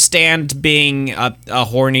can understand being a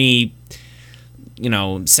horny,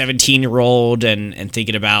 17-year-old and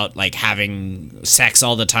thinking about like having sex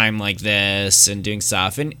all the time like this and doing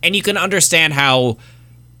stuff, and you can understand how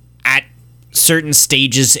at certain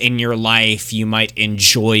stages in your life you might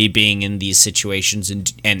enjoy being in these situations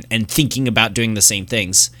and thinking about doing the same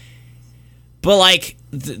things, but like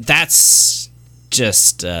that's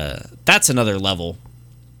just that's another level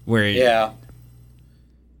where yeah.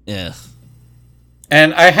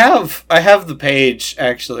 And I have the page,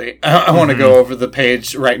 actually. I want to go over the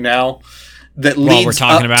page right now that leads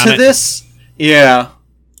up to this. Yeah.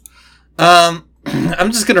 I'm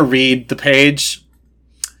just going to read the page.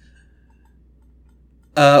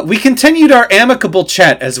 We continued our amicable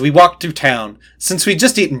chat as we walked through town. Since we'd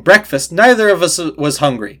just eaten breakfast, neither of us was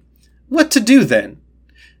hungry. What to do then?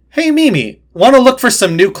 Hey, Mimi, want to look for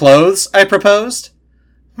some new clothes? I proposed.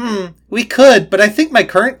 We could, but I think my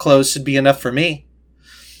current clothes should be enough for me.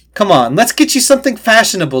 Come on, let's get you something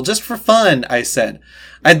fashionable just for fun, I said.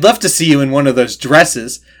 I'd love to see you in one of those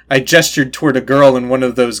dresses. I gestured toward a girl in one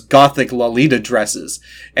of those gothic Lolita dresses,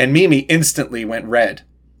 and Mimi instantly went red.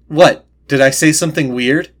 What? Did I say something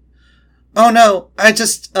weird? Oh no,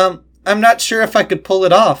 I'm not sure if I could pull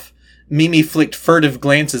it off. Mimi flicked furtive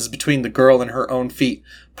glances between the girl and her own feet,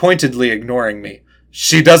 pointedly ignoring me.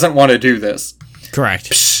 She doesn't want to do this. Correct.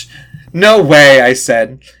 Psh, no way, I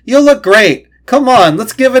said. You'll look great. Come on,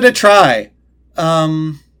 let's give it a try.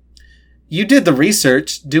 You did the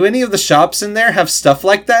research. Do any of the shops in there have stuff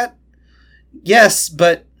like that? Yes,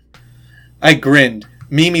 but... I grinned.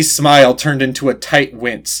 Mimi's smile turned into a tight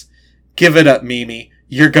wince. Give it up, Mimi.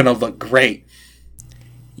 You're gonna look great.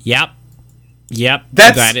 Yep.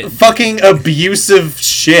 That's fucking abusive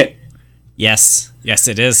shit. Yes,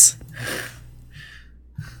 it is.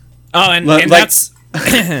 Oh, and that's...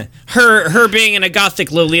 her being in a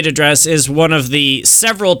gothic Lolita dress is one of the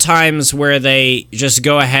several times where they just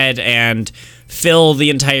go ahead and fill the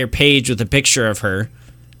entire page with a picture of her.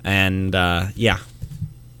 And, yeah.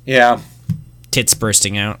 Yeah. Tits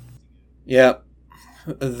bursting out. Yeah.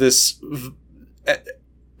 This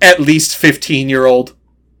at least 15-year-old.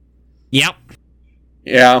 Yep.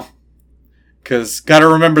 Yeah. Because gotta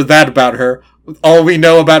remember that about her. All we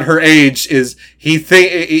know about her age is he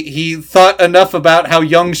thought enough about how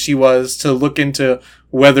young she was to look into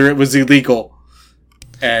whether it was illegal.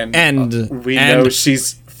 And we know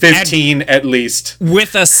she's 15 at least.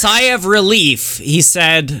 With a sigh of relief, he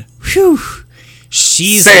said, "Whew,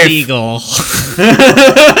 she's Safe. legal."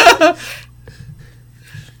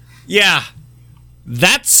 Yeah.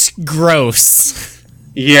 That's gross.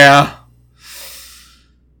 Yeah.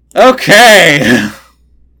 Okay.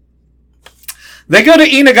 They go to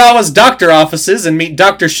Inagawa's doctor offices and meet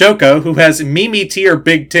Dr. Shoko, who has Mimi tier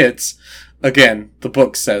big tits. Again, the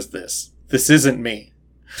book says this. This isn't me.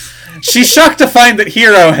 She's shocked to find that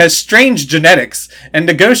Hiro has strange genetics and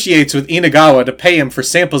negotiates with Inagawa to pay him for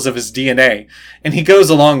samples of his DNA, and he goes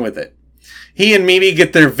along with it. He and Mimi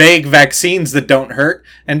get their vague vaccines that don't hurt,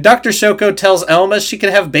 and Dr. Shoko tells Elma she can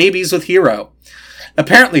have babies with Hiro.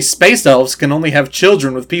 Apparently, space elves can only have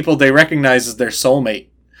children with people they recognize as their soulmate.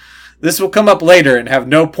 This will come up later and have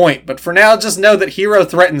no point, but for now, just know that Hiro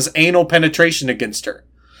threatens anal penetration against her.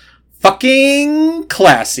 Fucking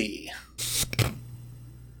classy.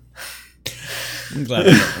 I'm glad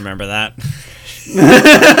I don't remember that.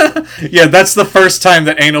 Yeah, that's the first time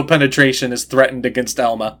that anal penetration is threatened against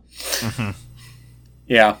Elma. Mm-hmm.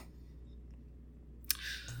 Yeah.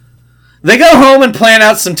 They go home and plan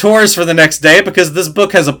out some tours for the next day because this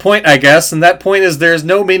book has a point, I guess, and that point is there is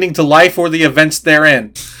no meaning to life or the events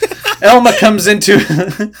therein. Elma comes into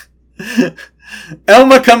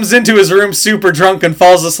his room super drunk and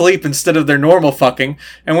falls asleep instead of their normal fucking,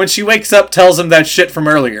 and when she wakes up tells him that shit from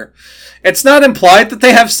earlier. It's not implied that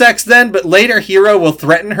they have sex then, but later Hiro will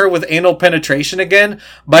threaten her with anal penetration again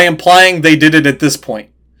by implying they did it at this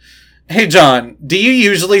point. Hey John, do you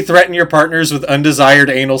usually threaten your partners with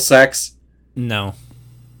undesired anal sex? No.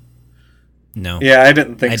 Yeah, I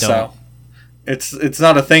didn't think I so. It's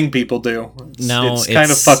not a thing people do. It's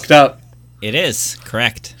kind of fucked up. It is,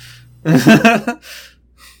 correct.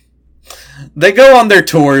 They go on their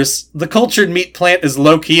tours. The cultured meat plant is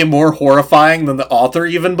low-key more horrifying than the author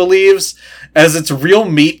even believes, as it's real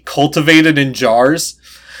meat cultivated in jars.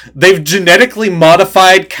 They've genetically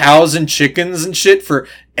modified cows and chickens and shit for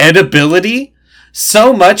edibility,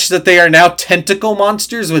 so much that they are now tentacle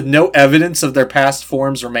monsters with no evidence of their past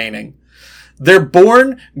forms remaining. They're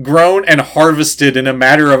born, grown, and harvested in a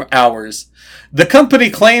matter of hours. The company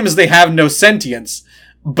claims they have no sentience,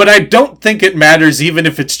 but I don't think it matters even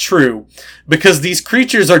if it's true, because these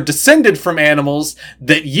creatures are descended from animals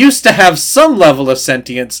that used to have some level of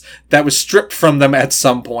sentience that was stripped from them at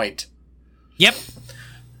some point. Yep.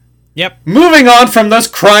 Moving on from those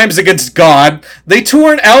crimes against God, they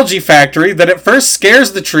tour an algae factory that at first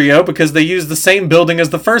scares the trio because they use the same building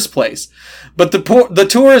as the first place. But the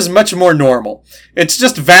tour is much more normal. It's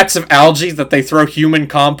just vats of algae that they throw human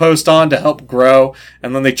compost on to help grow,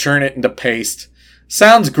 and then they churn it into paste.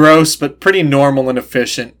 Sounds gross, but pretty normal and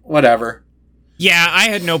efficient. Whatever. Yeah, I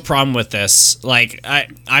had no problem with this. Like,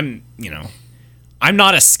 I'm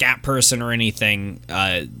not a scat person or anything.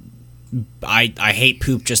 I hate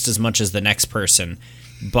poop just as much as the next person,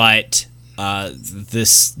 but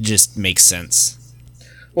this just makes sense.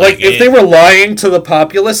 Like if they were lying to the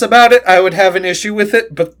populace about it, I would have an issue with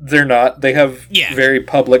it, but they're not. They have very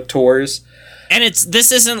public tours. And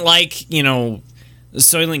this isn't like,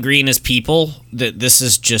 Soylent Green is people. This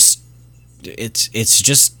is just it's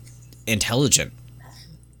just intelligent.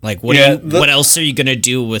 Like what else are you going to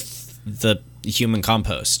do with the human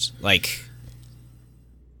compost? Like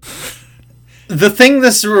the thing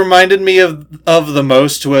this reminded me of the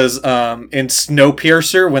most was in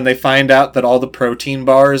Snowpiercer when they find out that all the protein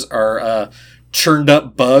bars are churned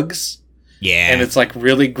up bugs. Yeah. And it's like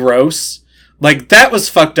really gross. Like that was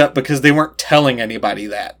fucked up because they weren't telling anybody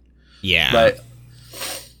that. Yeah. But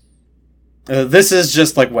this is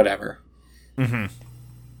just like whatever. Mm-hmm.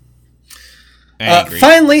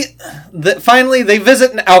 Finally, they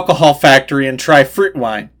visit an alcohol factory and try fruit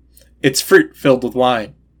wine. It's fruit filled with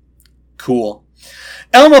wine. Cool.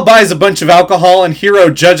 Elma buys a bunch of alcohol and Hiro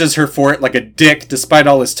judges her for it like a dick despite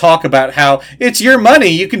all his talk about how it's your money,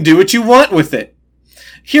 you can do what you want with it.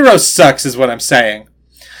 Hiro sucks is what I'm saying.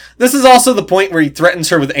 This is also the point where he threatens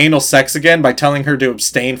her with anal sex again by telling her to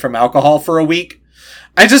abstain from alcohol for a week.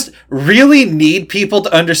 I just really need people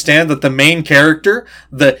to understand that the main character,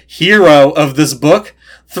 the hero of this book,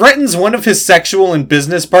 threatens one of his sexual and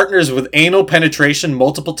business partners with anal penetration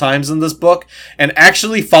multiple times in this book, and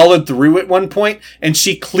actually followed through at one point, and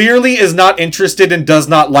she clearly is not interested and does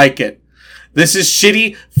not like it. This is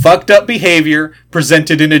shitty, fucked up behavior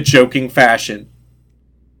presented in a joking fashion.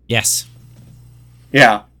 Yes.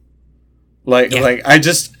 Yeah. Like I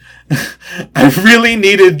just... I really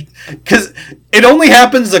needed... Because it only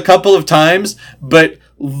happens a couple of times, but,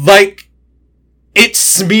 like, it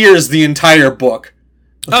smears the entire book.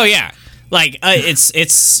 Oh, yeah. Like,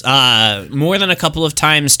 it's more than a couple of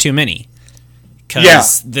times too many.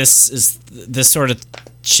 Because this sort of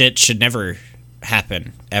shit should never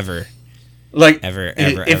happen, ever. Like, ever.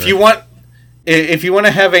 If you want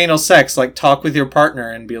to have anal sex, like, talk with your partner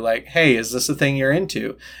and be like, hey, is this a thing you're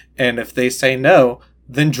into? And if they say no,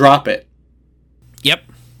 then drop it. Yep.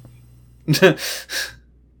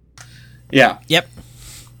 Yeah. Yep.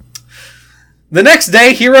 The next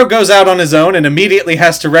day, Hiro goes out on his own and immediately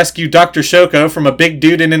has to rescue Dr. Shoko from a big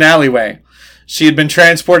dude in an alleyway. She had been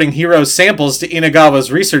transporting Hiro's samples to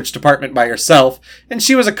Inagawa's research department by herself, and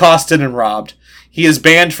she was accosted and robbed. He is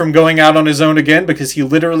banned from going out on his own again because he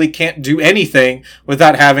literally can't do anything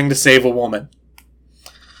without having to save a woman.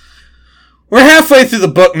 We're halfway through the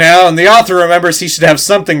book now, and the author remembers he should have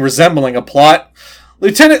something resembling a plot.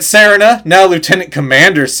 Lieutenant Serena, now Lieutenant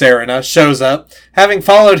Commander Serena, shows up, having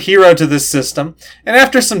followed Hiro to this system, and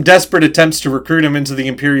after some desperate attempts to recruit him into the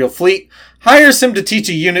Imperial fleet, hires him to teach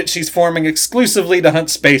a unit she's forming exclusively to hunt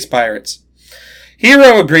space pirates.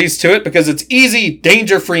 Hiro agrees to it because it's easy,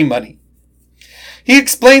 danger-free money. He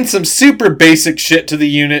explains some super basic shit to the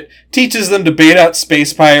unit, teaches them to bait out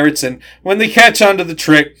space pirates, and when they catch on to the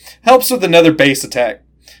trick, helps with another base attack.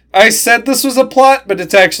 I said this was a plot, but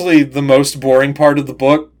it's actually the most boring part of the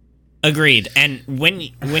book. Agreed. And when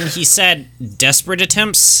he said desperate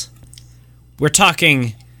attempts, we're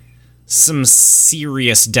talking some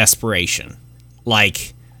serious desperation.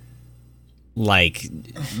 Like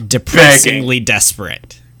depressingly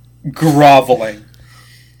desperate. Groveling.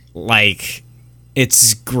 Like,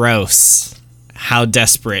 it's gross how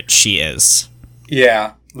desperate she is.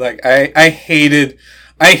 Yeah. Like, I hated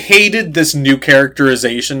this new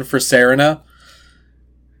characterization for Serena.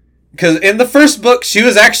 Because in the first book, she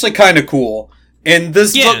was actually kind of cool. In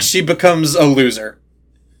this book, she becomes a loser.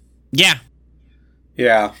 Yeah.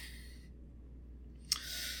 Yeah.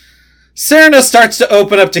 Serena starts to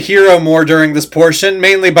open up to Hiro more during this portion,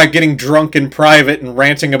 mainly by getting drunk in private and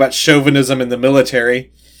ranting about chauvinism in the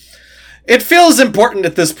military. It feels important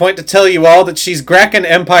at this point to tell you all that she's Graken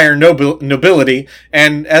Empire nobility,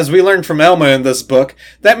 and as we learned from Elma in this book,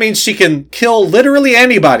 that means she can kill literally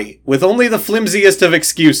anybody, with only the flimsiest of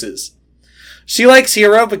excuses. She likes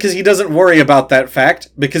Hiro because he doesn't worry about that fact,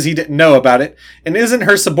 because he didn't know about it, and isn't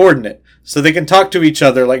her subordinate, so they can talk to each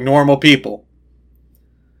other like normal people.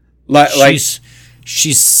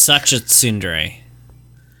 She's such a tsundere.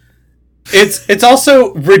 It's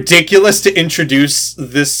also ridiculous to introduce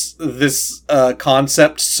this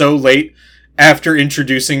concept so late after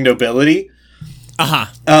introducing nobility.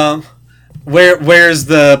 Where's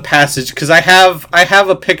the passage? Because I have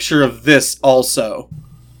a picture of this also.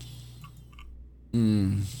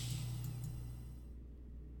 All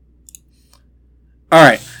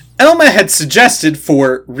right. Elma had suggested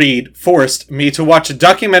forced me to watch a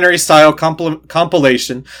documentary-style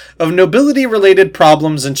compilation of nobility-related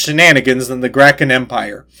problems and shenanigans in the Graken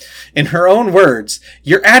Empire. In her own words,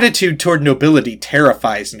 "Your attitude toward nobility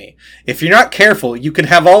terrifies me. If you're not careful, you could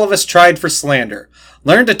have all of us tried for slander.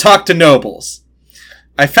 Learn to talk to nobles."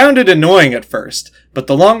 I found it annoying at first, but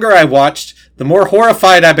the longer I watched, the more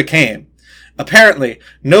horrified I became. Apparently,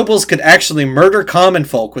 nobles could actually murder common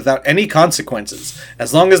folk without any consequences,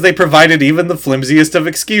 as long as they provided even the flimsiest of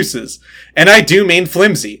excuses. And I do mean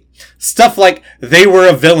flimsy. Stuff like, they were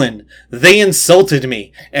a villain, they insulted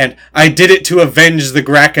me, and I did it to avenge the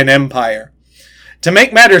Graken Empire. To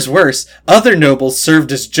make matters worse, other nobles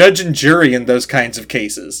served as judge and jury in those kinds of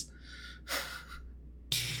cases.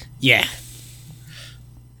 Yeah.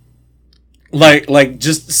 Like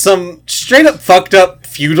just some straight up fucked up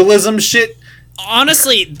feudalism shit.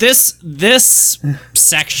 Honestly, this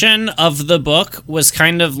section of the book was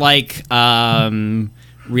kind of like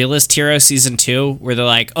Realist Hero Season 2, where they're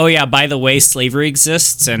like, oh yeah, by the way, slavery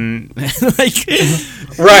exists, and like,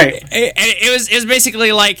 right. It was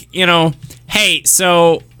basically like, you know, hey,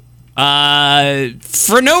 so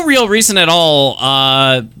for no real reason at all,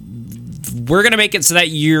 we're gonna make it so that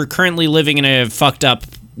you're currently living in a fucked up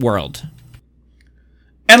world.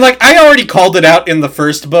 And like, I already called it out in the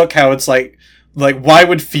first book, how it's like, why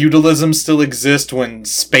would feudalism still exist when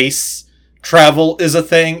space travel is a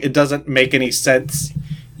thing? It doesn't make any sense.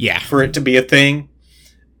 Yeah. For it to be a thing.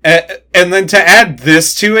 And then to add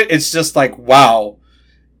this to it, it's just like, wow.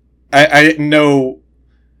 I didn't know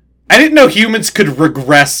humans could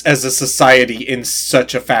regress as a society in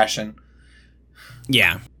such a fashion.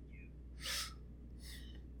 Yeah.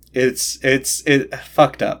 It's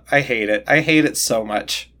fucked up. I hate it. I hate it so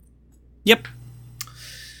much. Yep.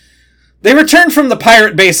 They return from the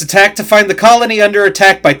pirate base attack to find the colony under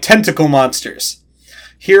attack by tentacle monsters.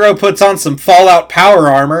 Hiro puts on some Fallout power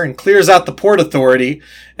armor and clears out the Port Authority,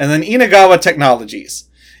 and then Inagawa Technologies.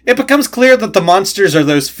 It becomes clear that the monsters are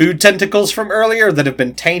those food tentacles from earlier that have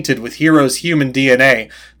been tainted with Hiro's human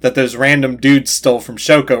DNA that those random dudes stole from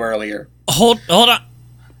Shoko earlier. Hold on.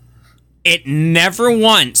 It never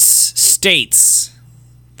once states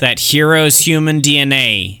that Hiro's human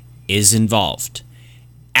DNA is involved.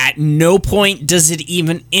 At no point does it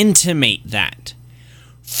even intimate that.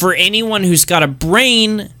 For anyone who's got a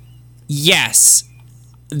brain, yes,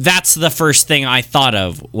 that's the first thing I thought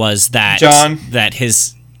of was that John. That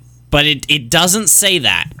his, but it doesn't say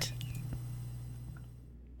that.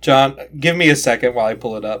 John, give me a second while I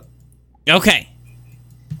pull it up. Okay.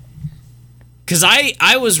 Because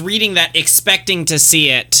I was reading that expecting to see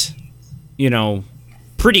it,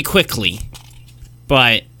 pretty quickly.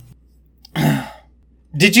 But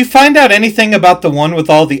did you find out anything about the one with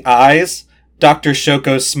all the eyes? Dr.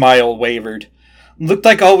 Shoko's smile wavered. Looked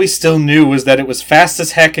like all we still knew was that it was fast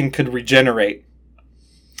as heck and could regenerate.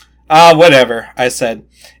 Ah, whatever, I said.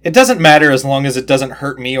 It doesn't matter as long as it doesn't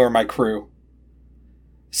hurt me or my crew.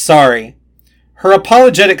 Sorry. Her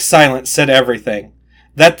apologetic silence said everything.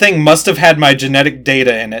 That thing must have had my genetic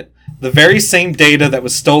data in it. The very same data that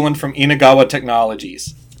was stolen from Inagawa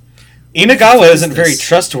Technologies. Inagawa isn't very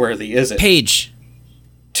trustworthy, is it? Page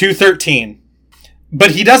 213.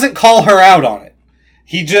 But he doesn't call her out on it.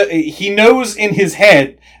 He knows in his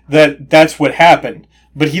head that that's what happened,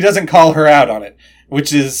 but he doesn't call her out on it,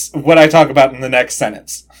 which is what I talk about in the next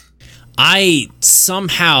sentence. I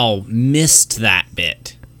somehow missed that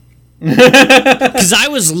bit. Because I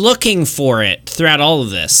was looking for it throughout all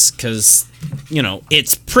of this, because,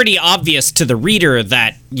 it's pretty obvious to the reader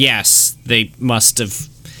that, yes, they must have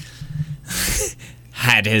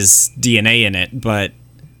had his DNA in it, but...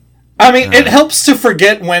 I mean, it helps to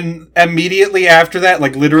forget when immediately after that,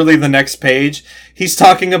 like literally the next page, he's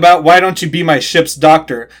talking about, why don't you be my ship's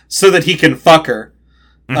doctor so that he can fuck her.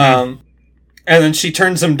 Mm-hmm. And then she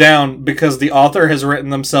turns him down because the author has written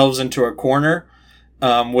themselves into a corner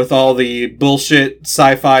with all the bullshit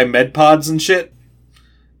sci-fi med pods and shit.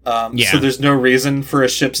 So there's no reason for a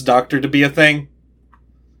ship's doctor to be a thing.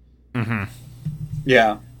 Mm-hmm.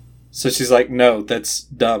 Yeah. So she's like, no, that's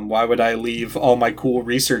dumb. Why would I leave all my cool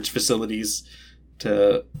research facilities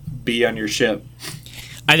to be on your ship?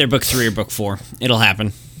 Either book 3 or book 4. It'll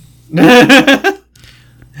happen. But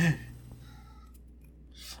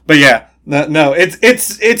yeah, no, it's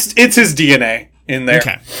his DNA in there.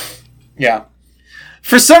 Okay. Yeah.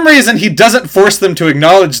 For some reason, he doesn't force them to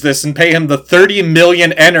acknowledge this and pay him the 30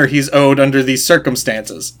 million ener he's owed under these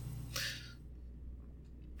circumstances.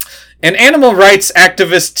 An animal rights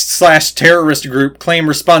activist/terrorist group claim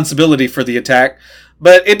responsibility for the attack,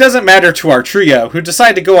 but it doesn't matter to our trio, who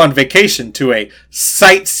decide to go on vacation to a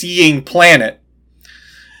sightseeing planet.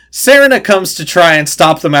 Serena comes to try and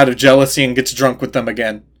stop them out of jealousy and gets drunk with them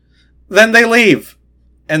again. Then they leave.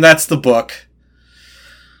 And that's the book.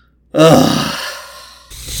 Ugh.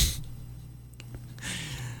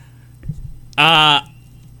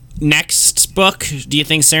 Next book, do you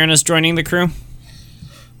think Serena's joining the crew?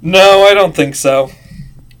 No, I don't think so.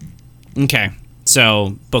 Okay.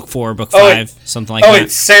 So, book 4, book 5, something like that. Oh,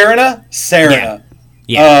 it's Serena? Serena.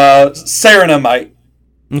 Yeah. Serena might.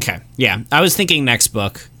 Okay. Yeah. I was thinking next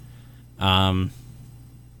book.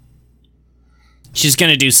 She's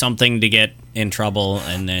going to do something to get in trouble,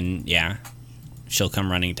 and then, she'll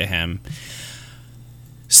come running to him.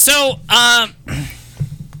 So, I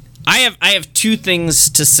have 2 things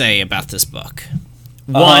to say about this book.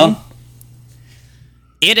 One,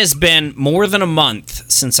 it has been more than a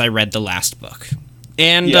month since I read the last book.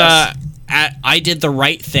 And yes. I did the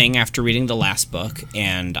right thing after reading the last book,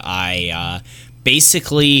 and I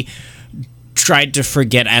basically tried to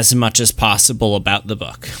forget as much as possible about the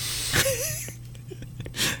book.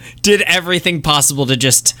 Did everything possible to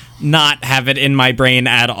just not have it in my brain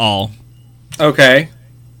at all. Okay.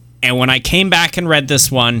 And when I came back and read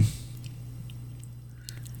this one,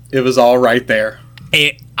 it was all right there.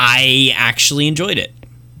 I actually enjoyed it.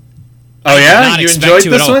 Oh yeah, you enjoyed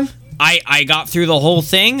this one? I got through the whole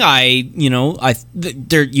thing.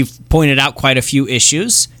 You've pointed out quite a few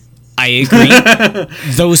issues. I agree.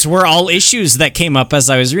 Those were all issues that came up as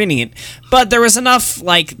I was reading it. But there was enough,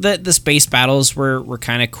 like, the space battles were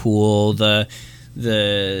kind of cool. The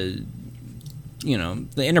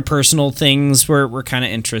interpersonal things were kind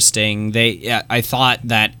of interesting. I thought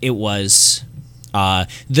that it was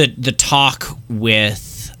the talk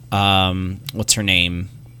with what's her name,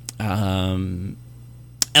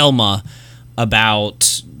 Elma,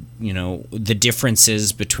 about the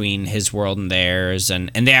differences between his world and theirs,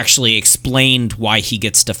 and they actually explained why he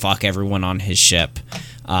gets to fuck everyone on his ship,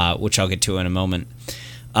 which I'll get to in a moment.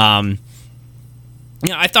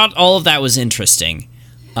 I thought all of that was interesting,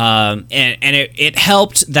 and it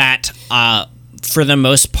helped that for the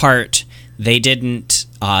most part they didn't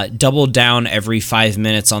double down every 5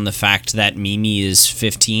 minutes on the fact that Mimi is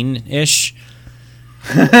 15-ish.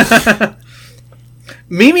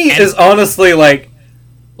 Mimi is honestly like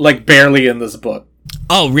barely in this book.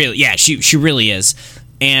 Oh, really? Yeah, she really is.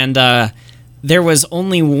 And there was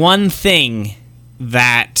only one thing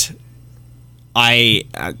that I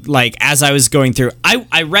as I was going through.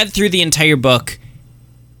 I read through the entire book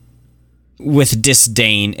with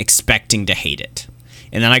disdain, expecting to hate it.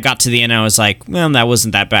 And then I got to the end and I was like, well, that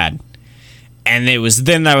wasn't that bad. And it was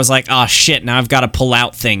then that I was like, oh shit, now I've got to pull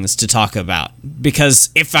out things to talk about. Because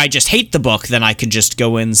if I just hate the book, then I could just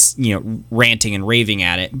go in, ranting and raving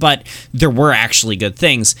at it. But there were actually good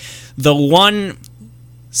things. The one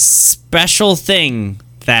special thing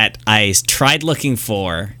that I tried looking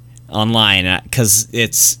for online, because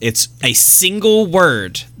it's a single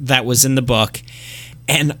word that was in the book,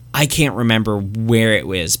 and I can't remember where it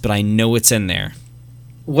was, but I know it's in there.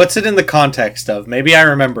 What's it in the context of? Maybe I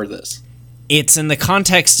remember this. It's in the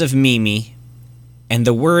context of Mimi, and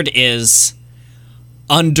the word is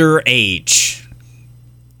underage.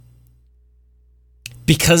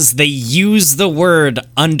 Because they use the word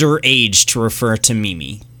underage to refer to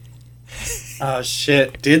Mimi. Oh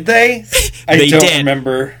shit! Did they? They don't did.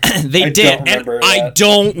 remember. They did, and I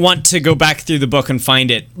don't want to go back through the book and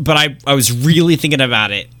find it, but I was really thinking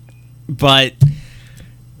about it. But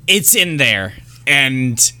it's in there,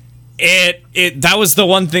 and it that was the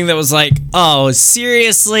one thing that was like, oh,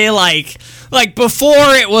 seriously, like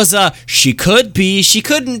before it was she could be, she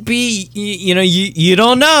couldn't be, you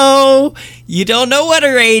don't know what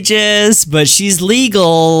her age is, but she's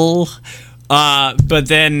legal. But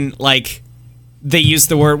then they use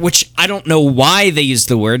the word, which I don't know why they use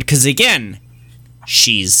the word, because again,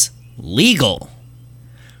 she's legal.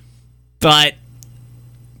 But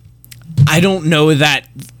I don't know that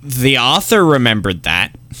the author remembered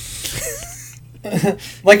that.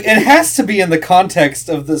 It has to be in the context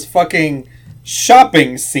of this fucking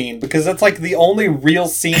shopping scene, because that's the only real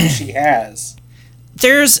scene she has.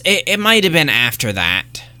 It might have been after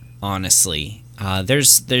that, honestly.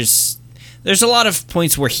 There's a lot of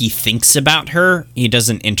points where he thinks about her. He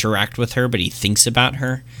doesn't interact with her, but he thinks about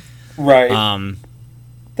her. Right.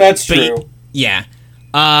 That's true. Yeah.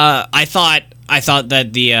 I thought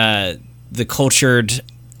that the cultured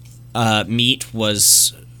meat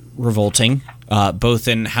was revolting, both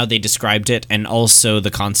in how they described it and also the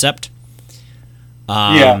concept.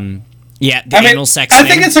 Yeah, anal sex I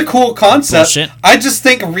think it's a cool concept. Bullshit. I just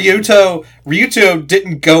think Ryuto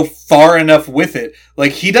didn't go far enough with it.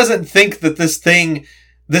 He doesn't think that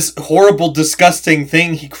this horrible, disgusting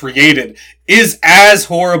thing he created is as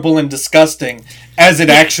horrible and disgusting as it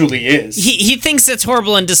actually is. He thinks it's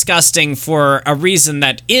horrible and disgusting for a reason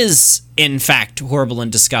that is, in fact, horrible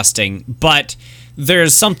and disgusting, but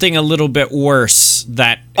there's something a little bit worse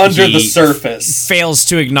that under the surface fails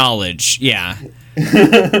to acknowledge. Yeah.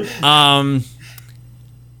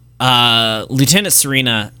 Lieutenant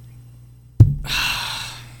Serena.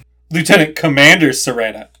 Lieutenant Commander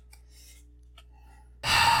Serena.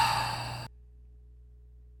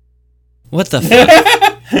 What the fuck?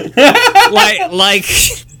 like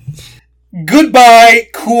goodbye,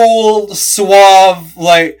 cool, suave,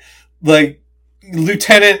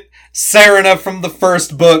 Lieutenant Serena from the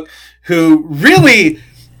first book, who really,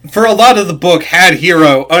 for a lot of the book, had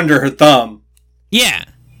Hiro under her thumb. Yeah.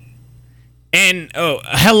 And,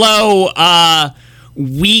 hello,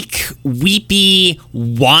 weak, weepy,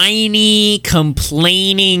 whiny,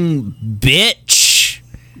 complaining bitch.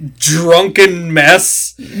 Drunken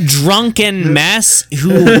mess who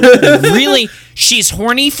really, she's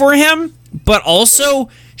horny for him, but also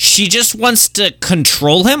she just wants to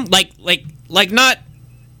control him.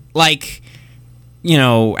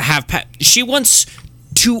 She wants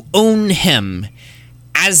to own him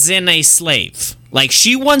as in a slave.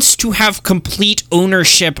 She wants to have complete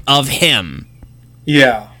ownership of him.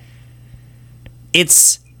 Yeah.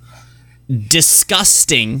 It's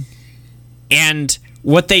disgusting, and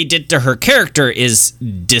what they did to her character is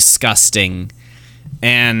disgusting,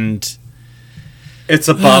 and it's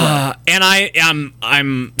a bummer. And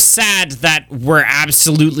I'm sad that we're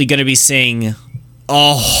absolutely going to be seeing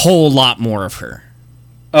a whole lot more of her.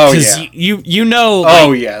 Oh yeah. You know.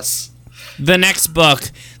 Oh yes. the next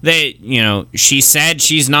book, she said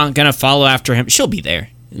she's not gonna follow after him. She'll be there.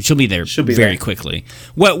 She'll be there very quickly.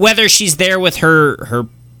 Whether she's there with her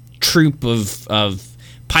troop of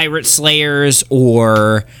pirate slayers,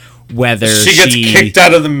 or whether she gets kicked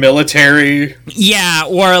out of the military. Yeah,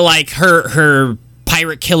 or like her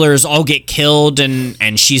pirate killers all get killed,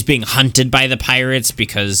 and she's being hunted by the pirates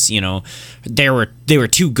because they were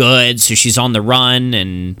too good, so she's on the run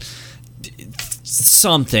and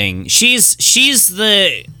something. She's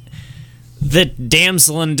the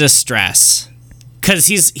damsel in distress. Because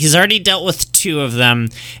he's already dealt with 2 of them,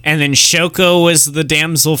 and then Shoko was the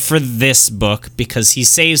damsel for this book because he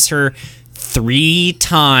saves her 3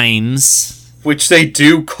 times. Which they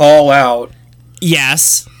do call out.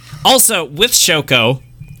 Yes. Also, with Shoko,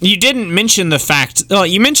 you didn't mention the fact... Oh,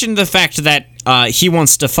 you mentioned the fact that he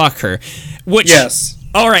wants to fuck her. Which... Yes.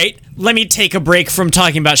 Alright, let me take a break from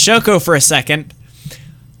talking about Shoko for a second.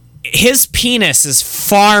 His penis is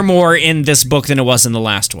far more in this book than it was in the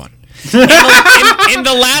last one. In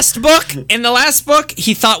the last book,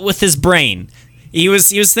 he thought with his brain. He was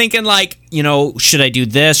thinking like, should I do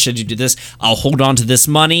this? Should you do this? I'll hold on to this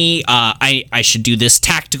money. I should do this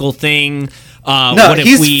tactical thing.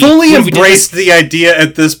 He's fully embraced the idea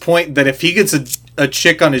at this point that if he gets a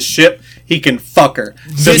chick on his ship, he can fuck her.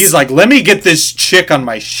 So he's like, let me get this chick on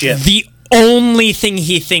my ship. The only thing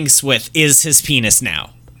he thinks with is his penis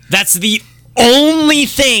now. That's the only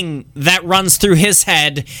thing that runs through his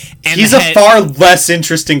head. And he's a far less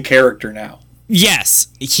interesting character now. Yes,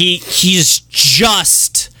 he's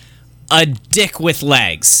just a dick with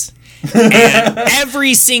legs. And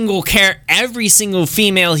every single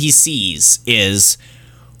female he sees is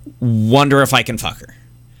wonder if I can fuck her.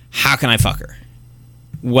 How can I fuck her?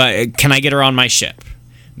 What can I get her on my ship?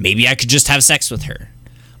 Maybe I could just have sex with her.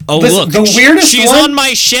 Oh, look, she's on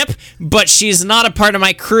my ship, but she's not a part of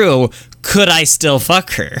my crew. Could I still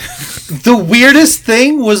fuck her? The weirdest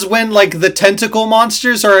thing was when, like, the tentacle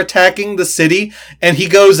monsters are attacking the city, and he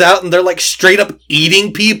goes out and they're, like, straight up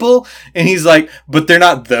eating people, and he's like, but they're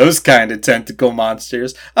not those kind of tentacle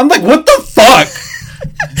monsters. I'm like, what the fuck?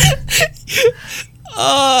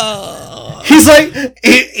 He's like,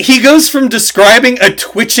 he goes from describing a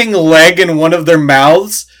twitching leg in one of their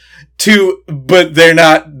mouths to, but they're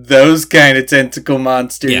not those kind of tentacle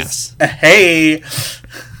monsters. Yes. Hey.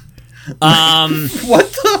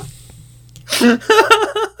 What the?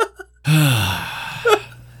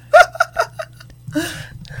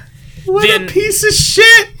 What a piece of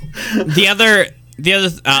shit. The other,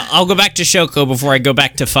 I'll go back to Shoko before I go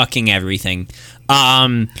back to fucking everything.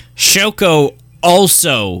 Shoko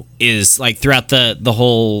also is like throughout the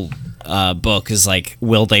whole book is like,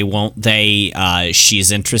 will they, won't they?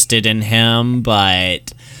 She's interested in him,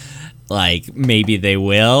 but like maybe they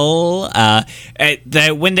will.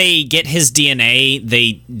 When they get his DNA,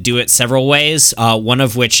 they do it several ways. One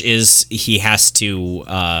of which is he has to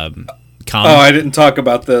come. Oh, I didn't talk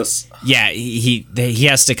about this. Yeah, he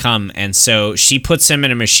has to come, and so she puts him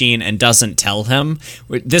in a machine and doesn't tell him.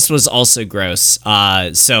 This was also gross.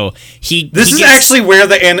 This is actually where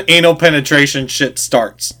the anal penetration shit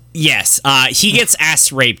starts. Yes, he gets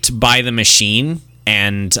ass raped by the machine,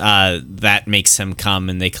 and that makes him come,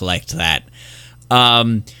 and they collect that.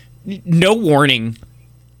 No warning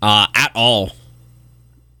at all.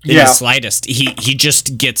 In the slightest. He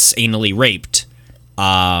just gets anally raped.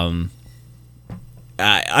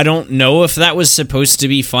 I don't know if that was supposed to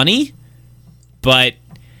be funny, but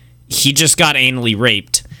he just got anally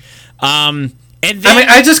raped. And then,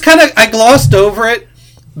 I glossed over it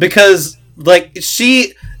because, like,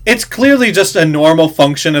 it's clearly just a normal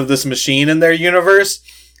function of this machine in their universe.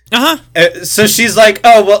 Uh-huh. So she's like,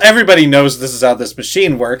 oh, well, everybody knows this is how this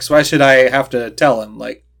machine works. Why should I have to tell him?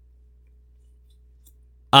 Like,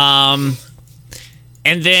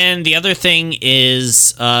 and then the other thing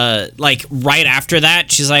is, like, right after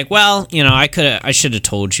that, she's like, well, I should have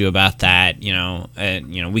told you about that,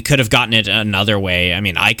 we could have gotten it another way. I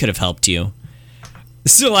mean, I could have helped you.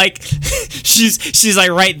 So, like, she's like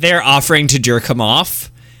right there offering to jerk him off.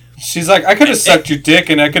 She's like, I could have sucked your dick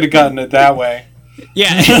and I could have gotten it that way.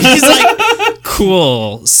 Yeah, he's like,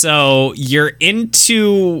 cool, so you're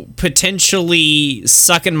into potentially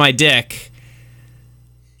sucking my dick.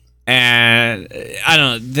 And I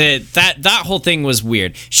don't know, that whole thing was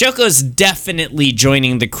weird. Shoko's definitely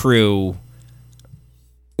joining the crew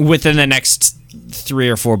within the next 3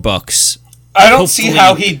 or 4 books. I don't see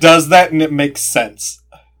how he does that, and it makes sense.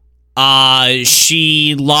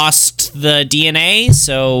 She lost the DNA,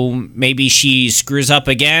 so maybe she screws up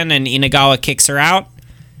again and Inagawa kicks her out.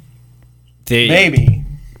 Maybe.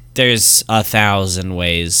 There's 1,000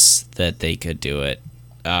 ways that they could do it.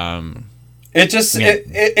 It just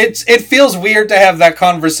it feels weird to have that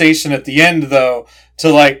conversation at the end, though, to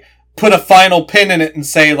like put a final pin in it and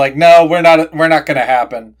say like, no, we're not going to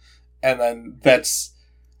happen, and then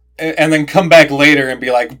come back later and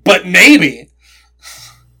be like, but maybe.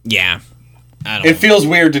 Yeah, I don't know. It feels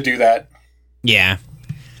weird to do that. Yeah,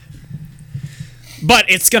 but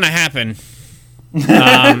it's gonna happen.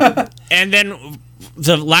 And then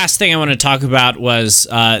the last thing I want to talk about was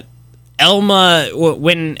Elma.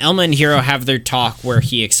 When Elma and Hiro have their talk, where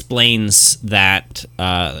he explains that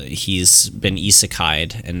he's been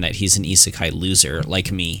isekai'd and that he's an isekai loser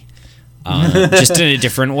like me, just in a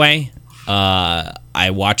different way. I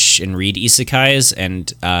watch and read isekais,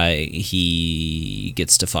 and he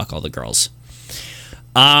gets to fuck all the girls.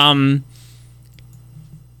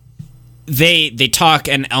 They talk,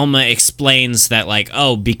 and Elma explains that, like,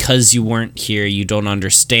 oh, because you weren't here, you don't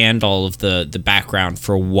understand all of the background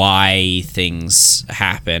for why things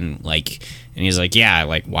happen. Like, and he's like, yeah,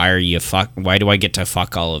 like, why do I get to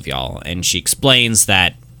fuck all of y'all? And she explains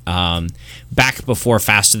that back before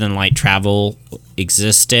faster than light travel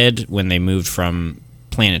existed, when they moved from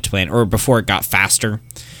planet to planet, or before it got faster,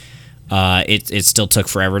 it still took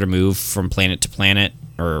forever to move from planet to planet,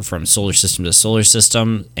 or from solar system to solar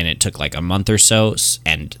system, and it took like a month or so,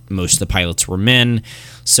 and most of the pilots were men.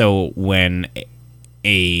 So when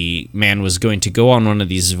a man was going to go on one of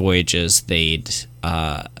these voyages, they'd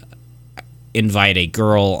invite a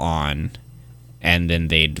girl on, and then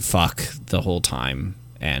they'd fuck the whole time.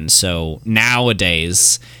 And so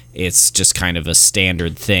nowadays, it's just kind of a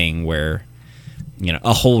standard thing where, you know,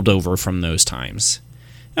 a holdover from those times.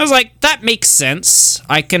 I was like, that makes sense.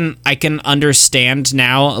 I can understand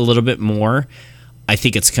now a little bit more. I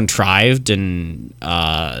think it's contrived, and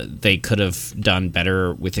they could have done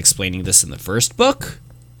better with explaining this in the first book.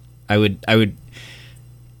 It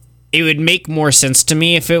would make more sense to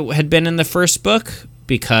me if it had been in the first book,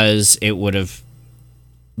 because it would have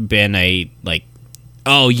been a, like,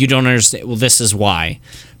 oh, you don't understand, well, this is why.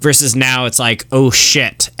 Versus now it's like, oh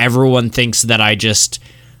shit, everyone thinks that I just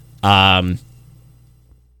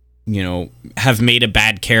you know, have made a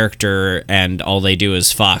bad character and all they do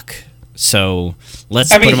is fuck. So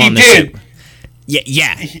let's put him on the ship.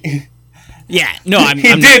 Yeah. No,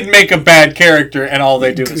 he did make a bad character and all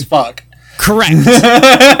they do is fuck. Correct.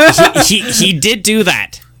 he did do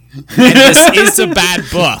that. And this is a bad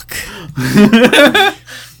book.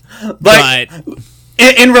 But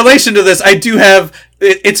in relation to this, I do have.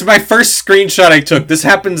 It's my first screenshot I took. This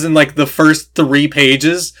happens in like the first 3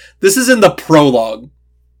 pages. This is in the prologue.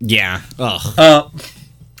 Yeah. Ugh.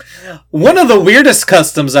 One of the weirdest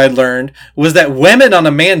customs I learned was that women on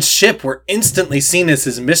a man's ship were instantly seen as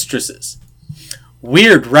his mistresses.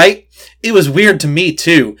 Weird, right? It was weird to me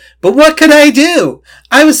too. But what could I do?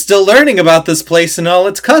 I was still learning about this place and all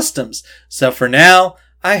its customs. So for now,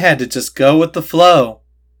 I had to just go with the flow.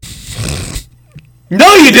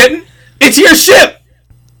 No, you didn't! It's your ship!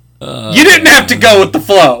 You didn't have to go with the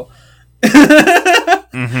flow.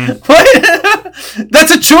 Mm-hmm. What?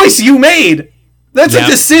 That's a choice you made. That's a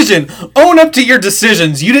decision. Own up to your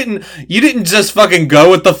decisions. You didn't just fucking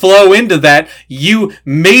go with the flow into that. You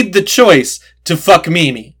made the choice to fuck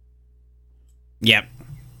Mimi. Yep.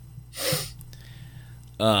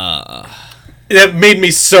 That made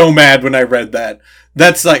me so mad when I read that.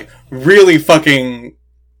 That's like really fucking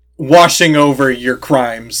washing over your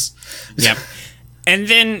crimes. Yep. And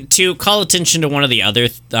then to call attention to one of the other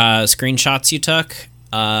screenshots you took,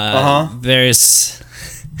 there's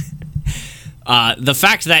the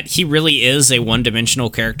fact that he really is a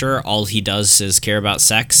one-dimensional character. All he does is care about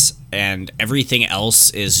sex, and everything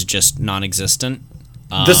else is just non-existent.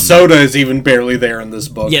 The soda is even barely there in this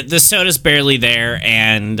book. Yeah, the soda's barely there,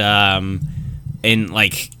 and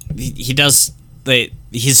like he does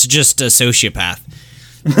he's just a sociopath.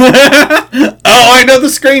 Oh, I know the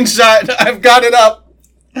screenshot. I've got it up.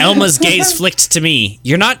 Elma's gaze flicked to me.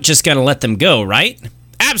 You're not just gonna let them go, right?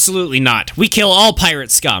 Absolutely not. We kill all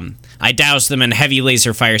pirate scum. I doused them in heavy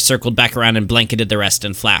laser fire, circled back around, and blanketed the rest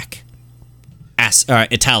in flak.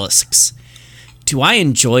 Italics. Do I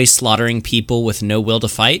enjoy slaughtering people with no will to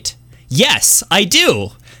fight? Yes, I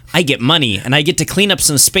do. I get money, and I get to clean up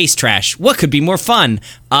some space trash. What could be more fun?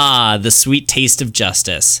 Ah, the sweet taste of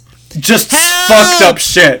justice. Just fucked up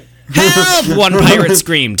shit. Help! One pirate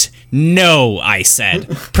screamed. No, I said.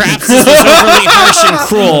 Perhaps this was overly harsh and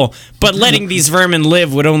cruel, but letting these vermin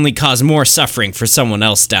live would only cause more suffering for someone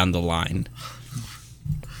else down the line.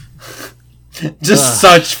 Just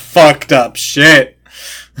such fucked up shit.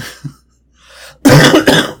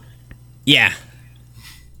 Yeah.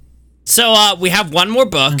 So, we have one more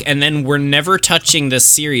book, and then we're never touching this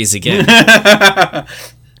series again.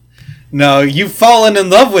 No, you've fallen in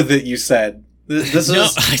love with it, you said. This No,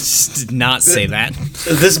 is I just did not say that.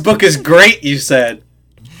 this book is great, you said.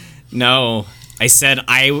 No, I said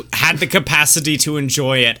I had the capacity to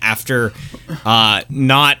enjoy it after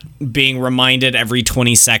not being reminded every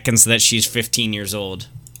 20 seconds that she's 15 years old.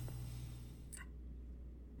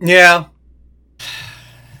 Yeah.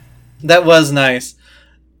 That was nice.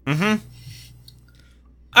 All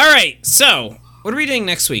right, so what are we doing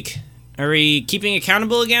next week? Are we keeping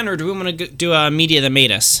accountable again, or do we want to do a media that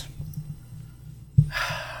made us?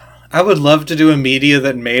 I would love to do a media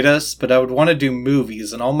that made us, but I would want to do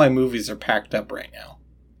movies, and all my movies are packed up right now.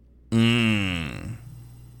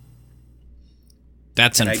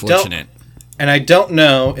 That's unfortunate. And I don't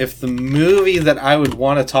know if the movie that I would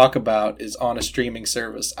want to talk about is on a streaming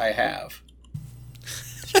service I have.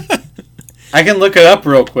 I can look it up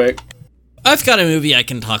real quick. I've got a movie I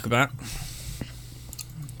can talk about.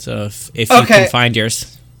 So if you can find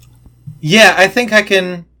yours. Yeah, I think I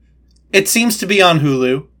can. It seems to be on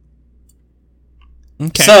Hulu.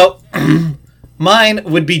 Okay. So, mine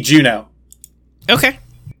would be Juno. Okay.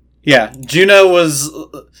 Yeah, Juno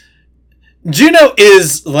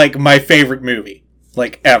is, like, my favorite movie.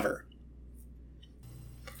 Like, ever.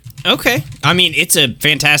 Okay. I mean, it's a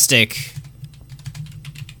fantastic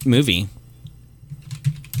movie.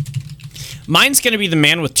 Mine's going to be The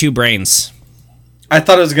Man with Two Brains. I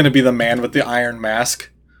thought it was going to be The Man with the Iron Mask.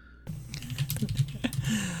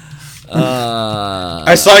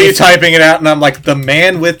 I saw you typing it out, and I'm like, the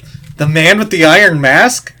man with the Iron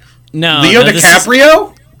Mask? No, Leo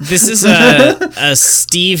DiCaprio? This is a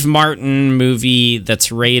Steve Martin movie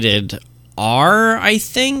that's rated R, I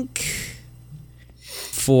think,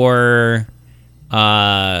 for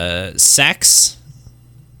sex.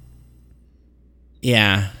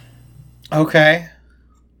 Yeah. Okay.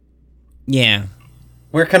 Yeah.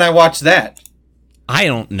 Where can I watch that? I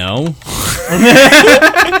don't know.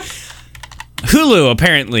 Hulu,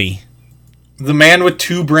 apparently. The Man with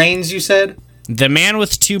Two Brains, you said? The Man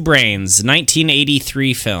with Two Brains,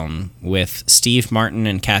 1983 film with Steve Martin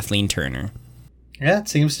and Kathleen Turner. Yeah, it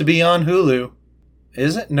seems to be on Hulu.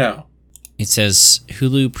 Is it? No. It says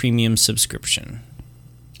Hulu Premium subscription.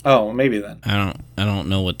 Oh, well, maybe then. I don't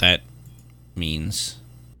know what that means.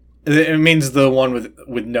 It means the one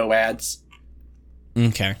with no ads.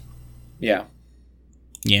 Okay. Yeah.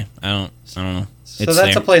 Yeah, I don't know. So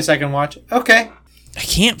that's a place I can watch. Okay. I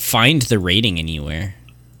can't find the rating anywhere.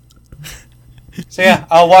 So yeah,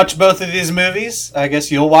 I'll watch both of these movies. I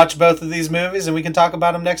guess you'll watch both of these movies, and we can talk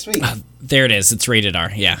about them next week. There it is. It's rated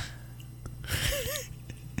R. Yeah.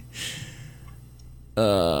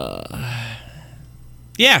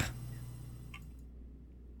 Yeah.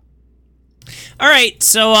 All right.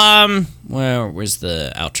 So where's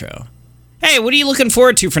the outro? Hey, what are you looking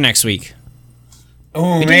forward to for next week?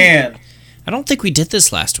 Oh man, I don't think we did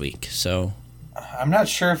this last week, so I'm not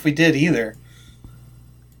sure if we did either.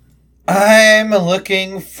 I'm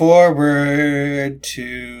looking forward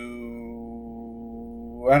to...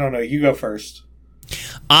 I don't know, you go first.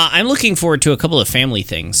 I'm looking forward to a couple of family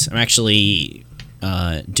things. I'm actually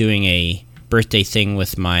doing a birthday thing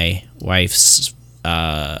with my wife's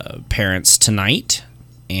parents tonight,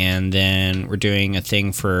 and then we're doing a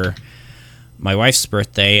thing for my wife's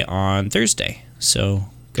birthday on Thursday. So,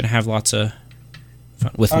 gonna have lots of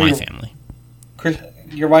fun with my family.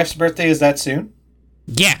 Your wife's birthday is that soon?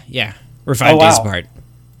 Yeah. We're 5 days apart.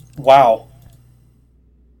 Wow.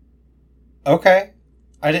 Okay.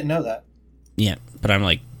 I didn't know that. Yeah, but I'm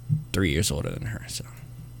like 3 years older than her, so.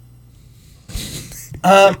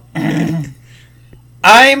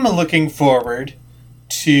 I'm looking forward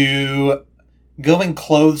to going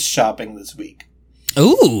clothes shopping this week.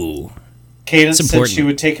 Ooh. Cadence said she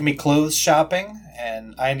would take me clothes shopping,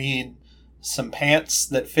 and I need some pants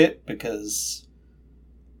that fit because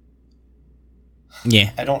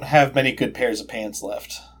I don't have many good pairs of pants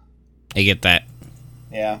left. I get that.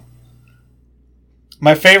 Yeah.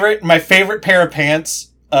 My favorite pair of pants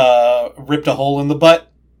ripped a hole in the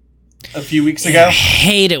butt a few weeks ago. I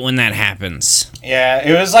hate it when that happens. Yeah,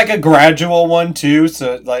 it was like a gradual one too,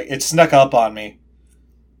 so it snuck up on me.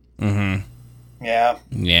 Mm-hmm. Yeah.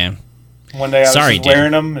 Yeah. One day I was just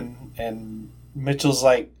wearing them, and Mitchell's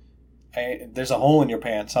like, "Hey, there's a hole in your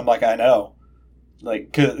pants." I'm like, "I know."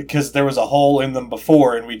 Like, because there was a hole in them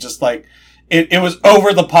before, and we just like, it was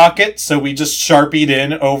over the pocket, so we just Sharpied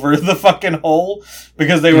in over the fucking hole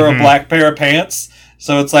because they were a black pair of pants.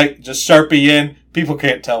 So it's like, just Sharpie in. People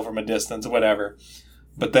can't tell from a distance, whatever.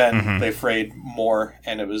 But then they frayed more,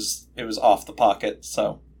 and it was off the pocket.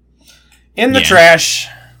 So, in the trash.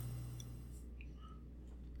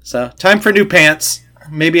 So, time for new pants.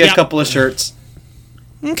 Maybe a couple of shirts.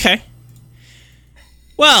 Okay.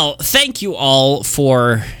 Well, thank you all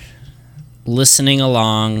for listening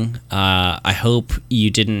along. I hope you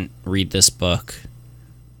didn't read this book.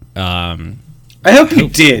 I hope you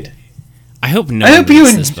did. I hope no I one hope you.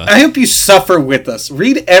 reads this book. I hope you suffer with us.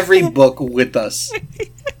 Read every book with us.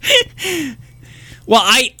 Well,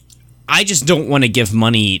 I just don't want to give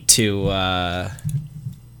money to. I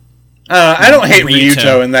don't hate Ryuto.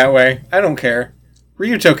 Ryuto in that way. I don't care.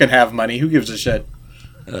 Ryuto can have money. Who gives a shit?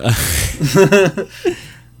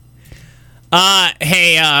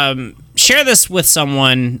 Hey, share this with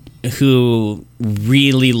someone who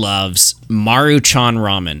really loves Maruchan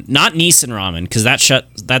ramen, not Nissan ramen, because that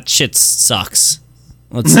shit sucks.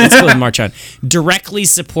 Let's go with Maruchan. Directly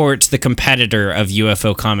support the competitor of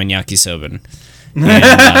UFO Kamen Yakisoban.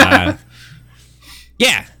 And,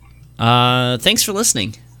 yeah. Thanks for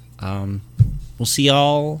listening. We'll see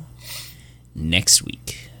y'all next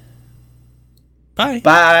week. Bye.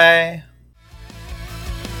 Bye.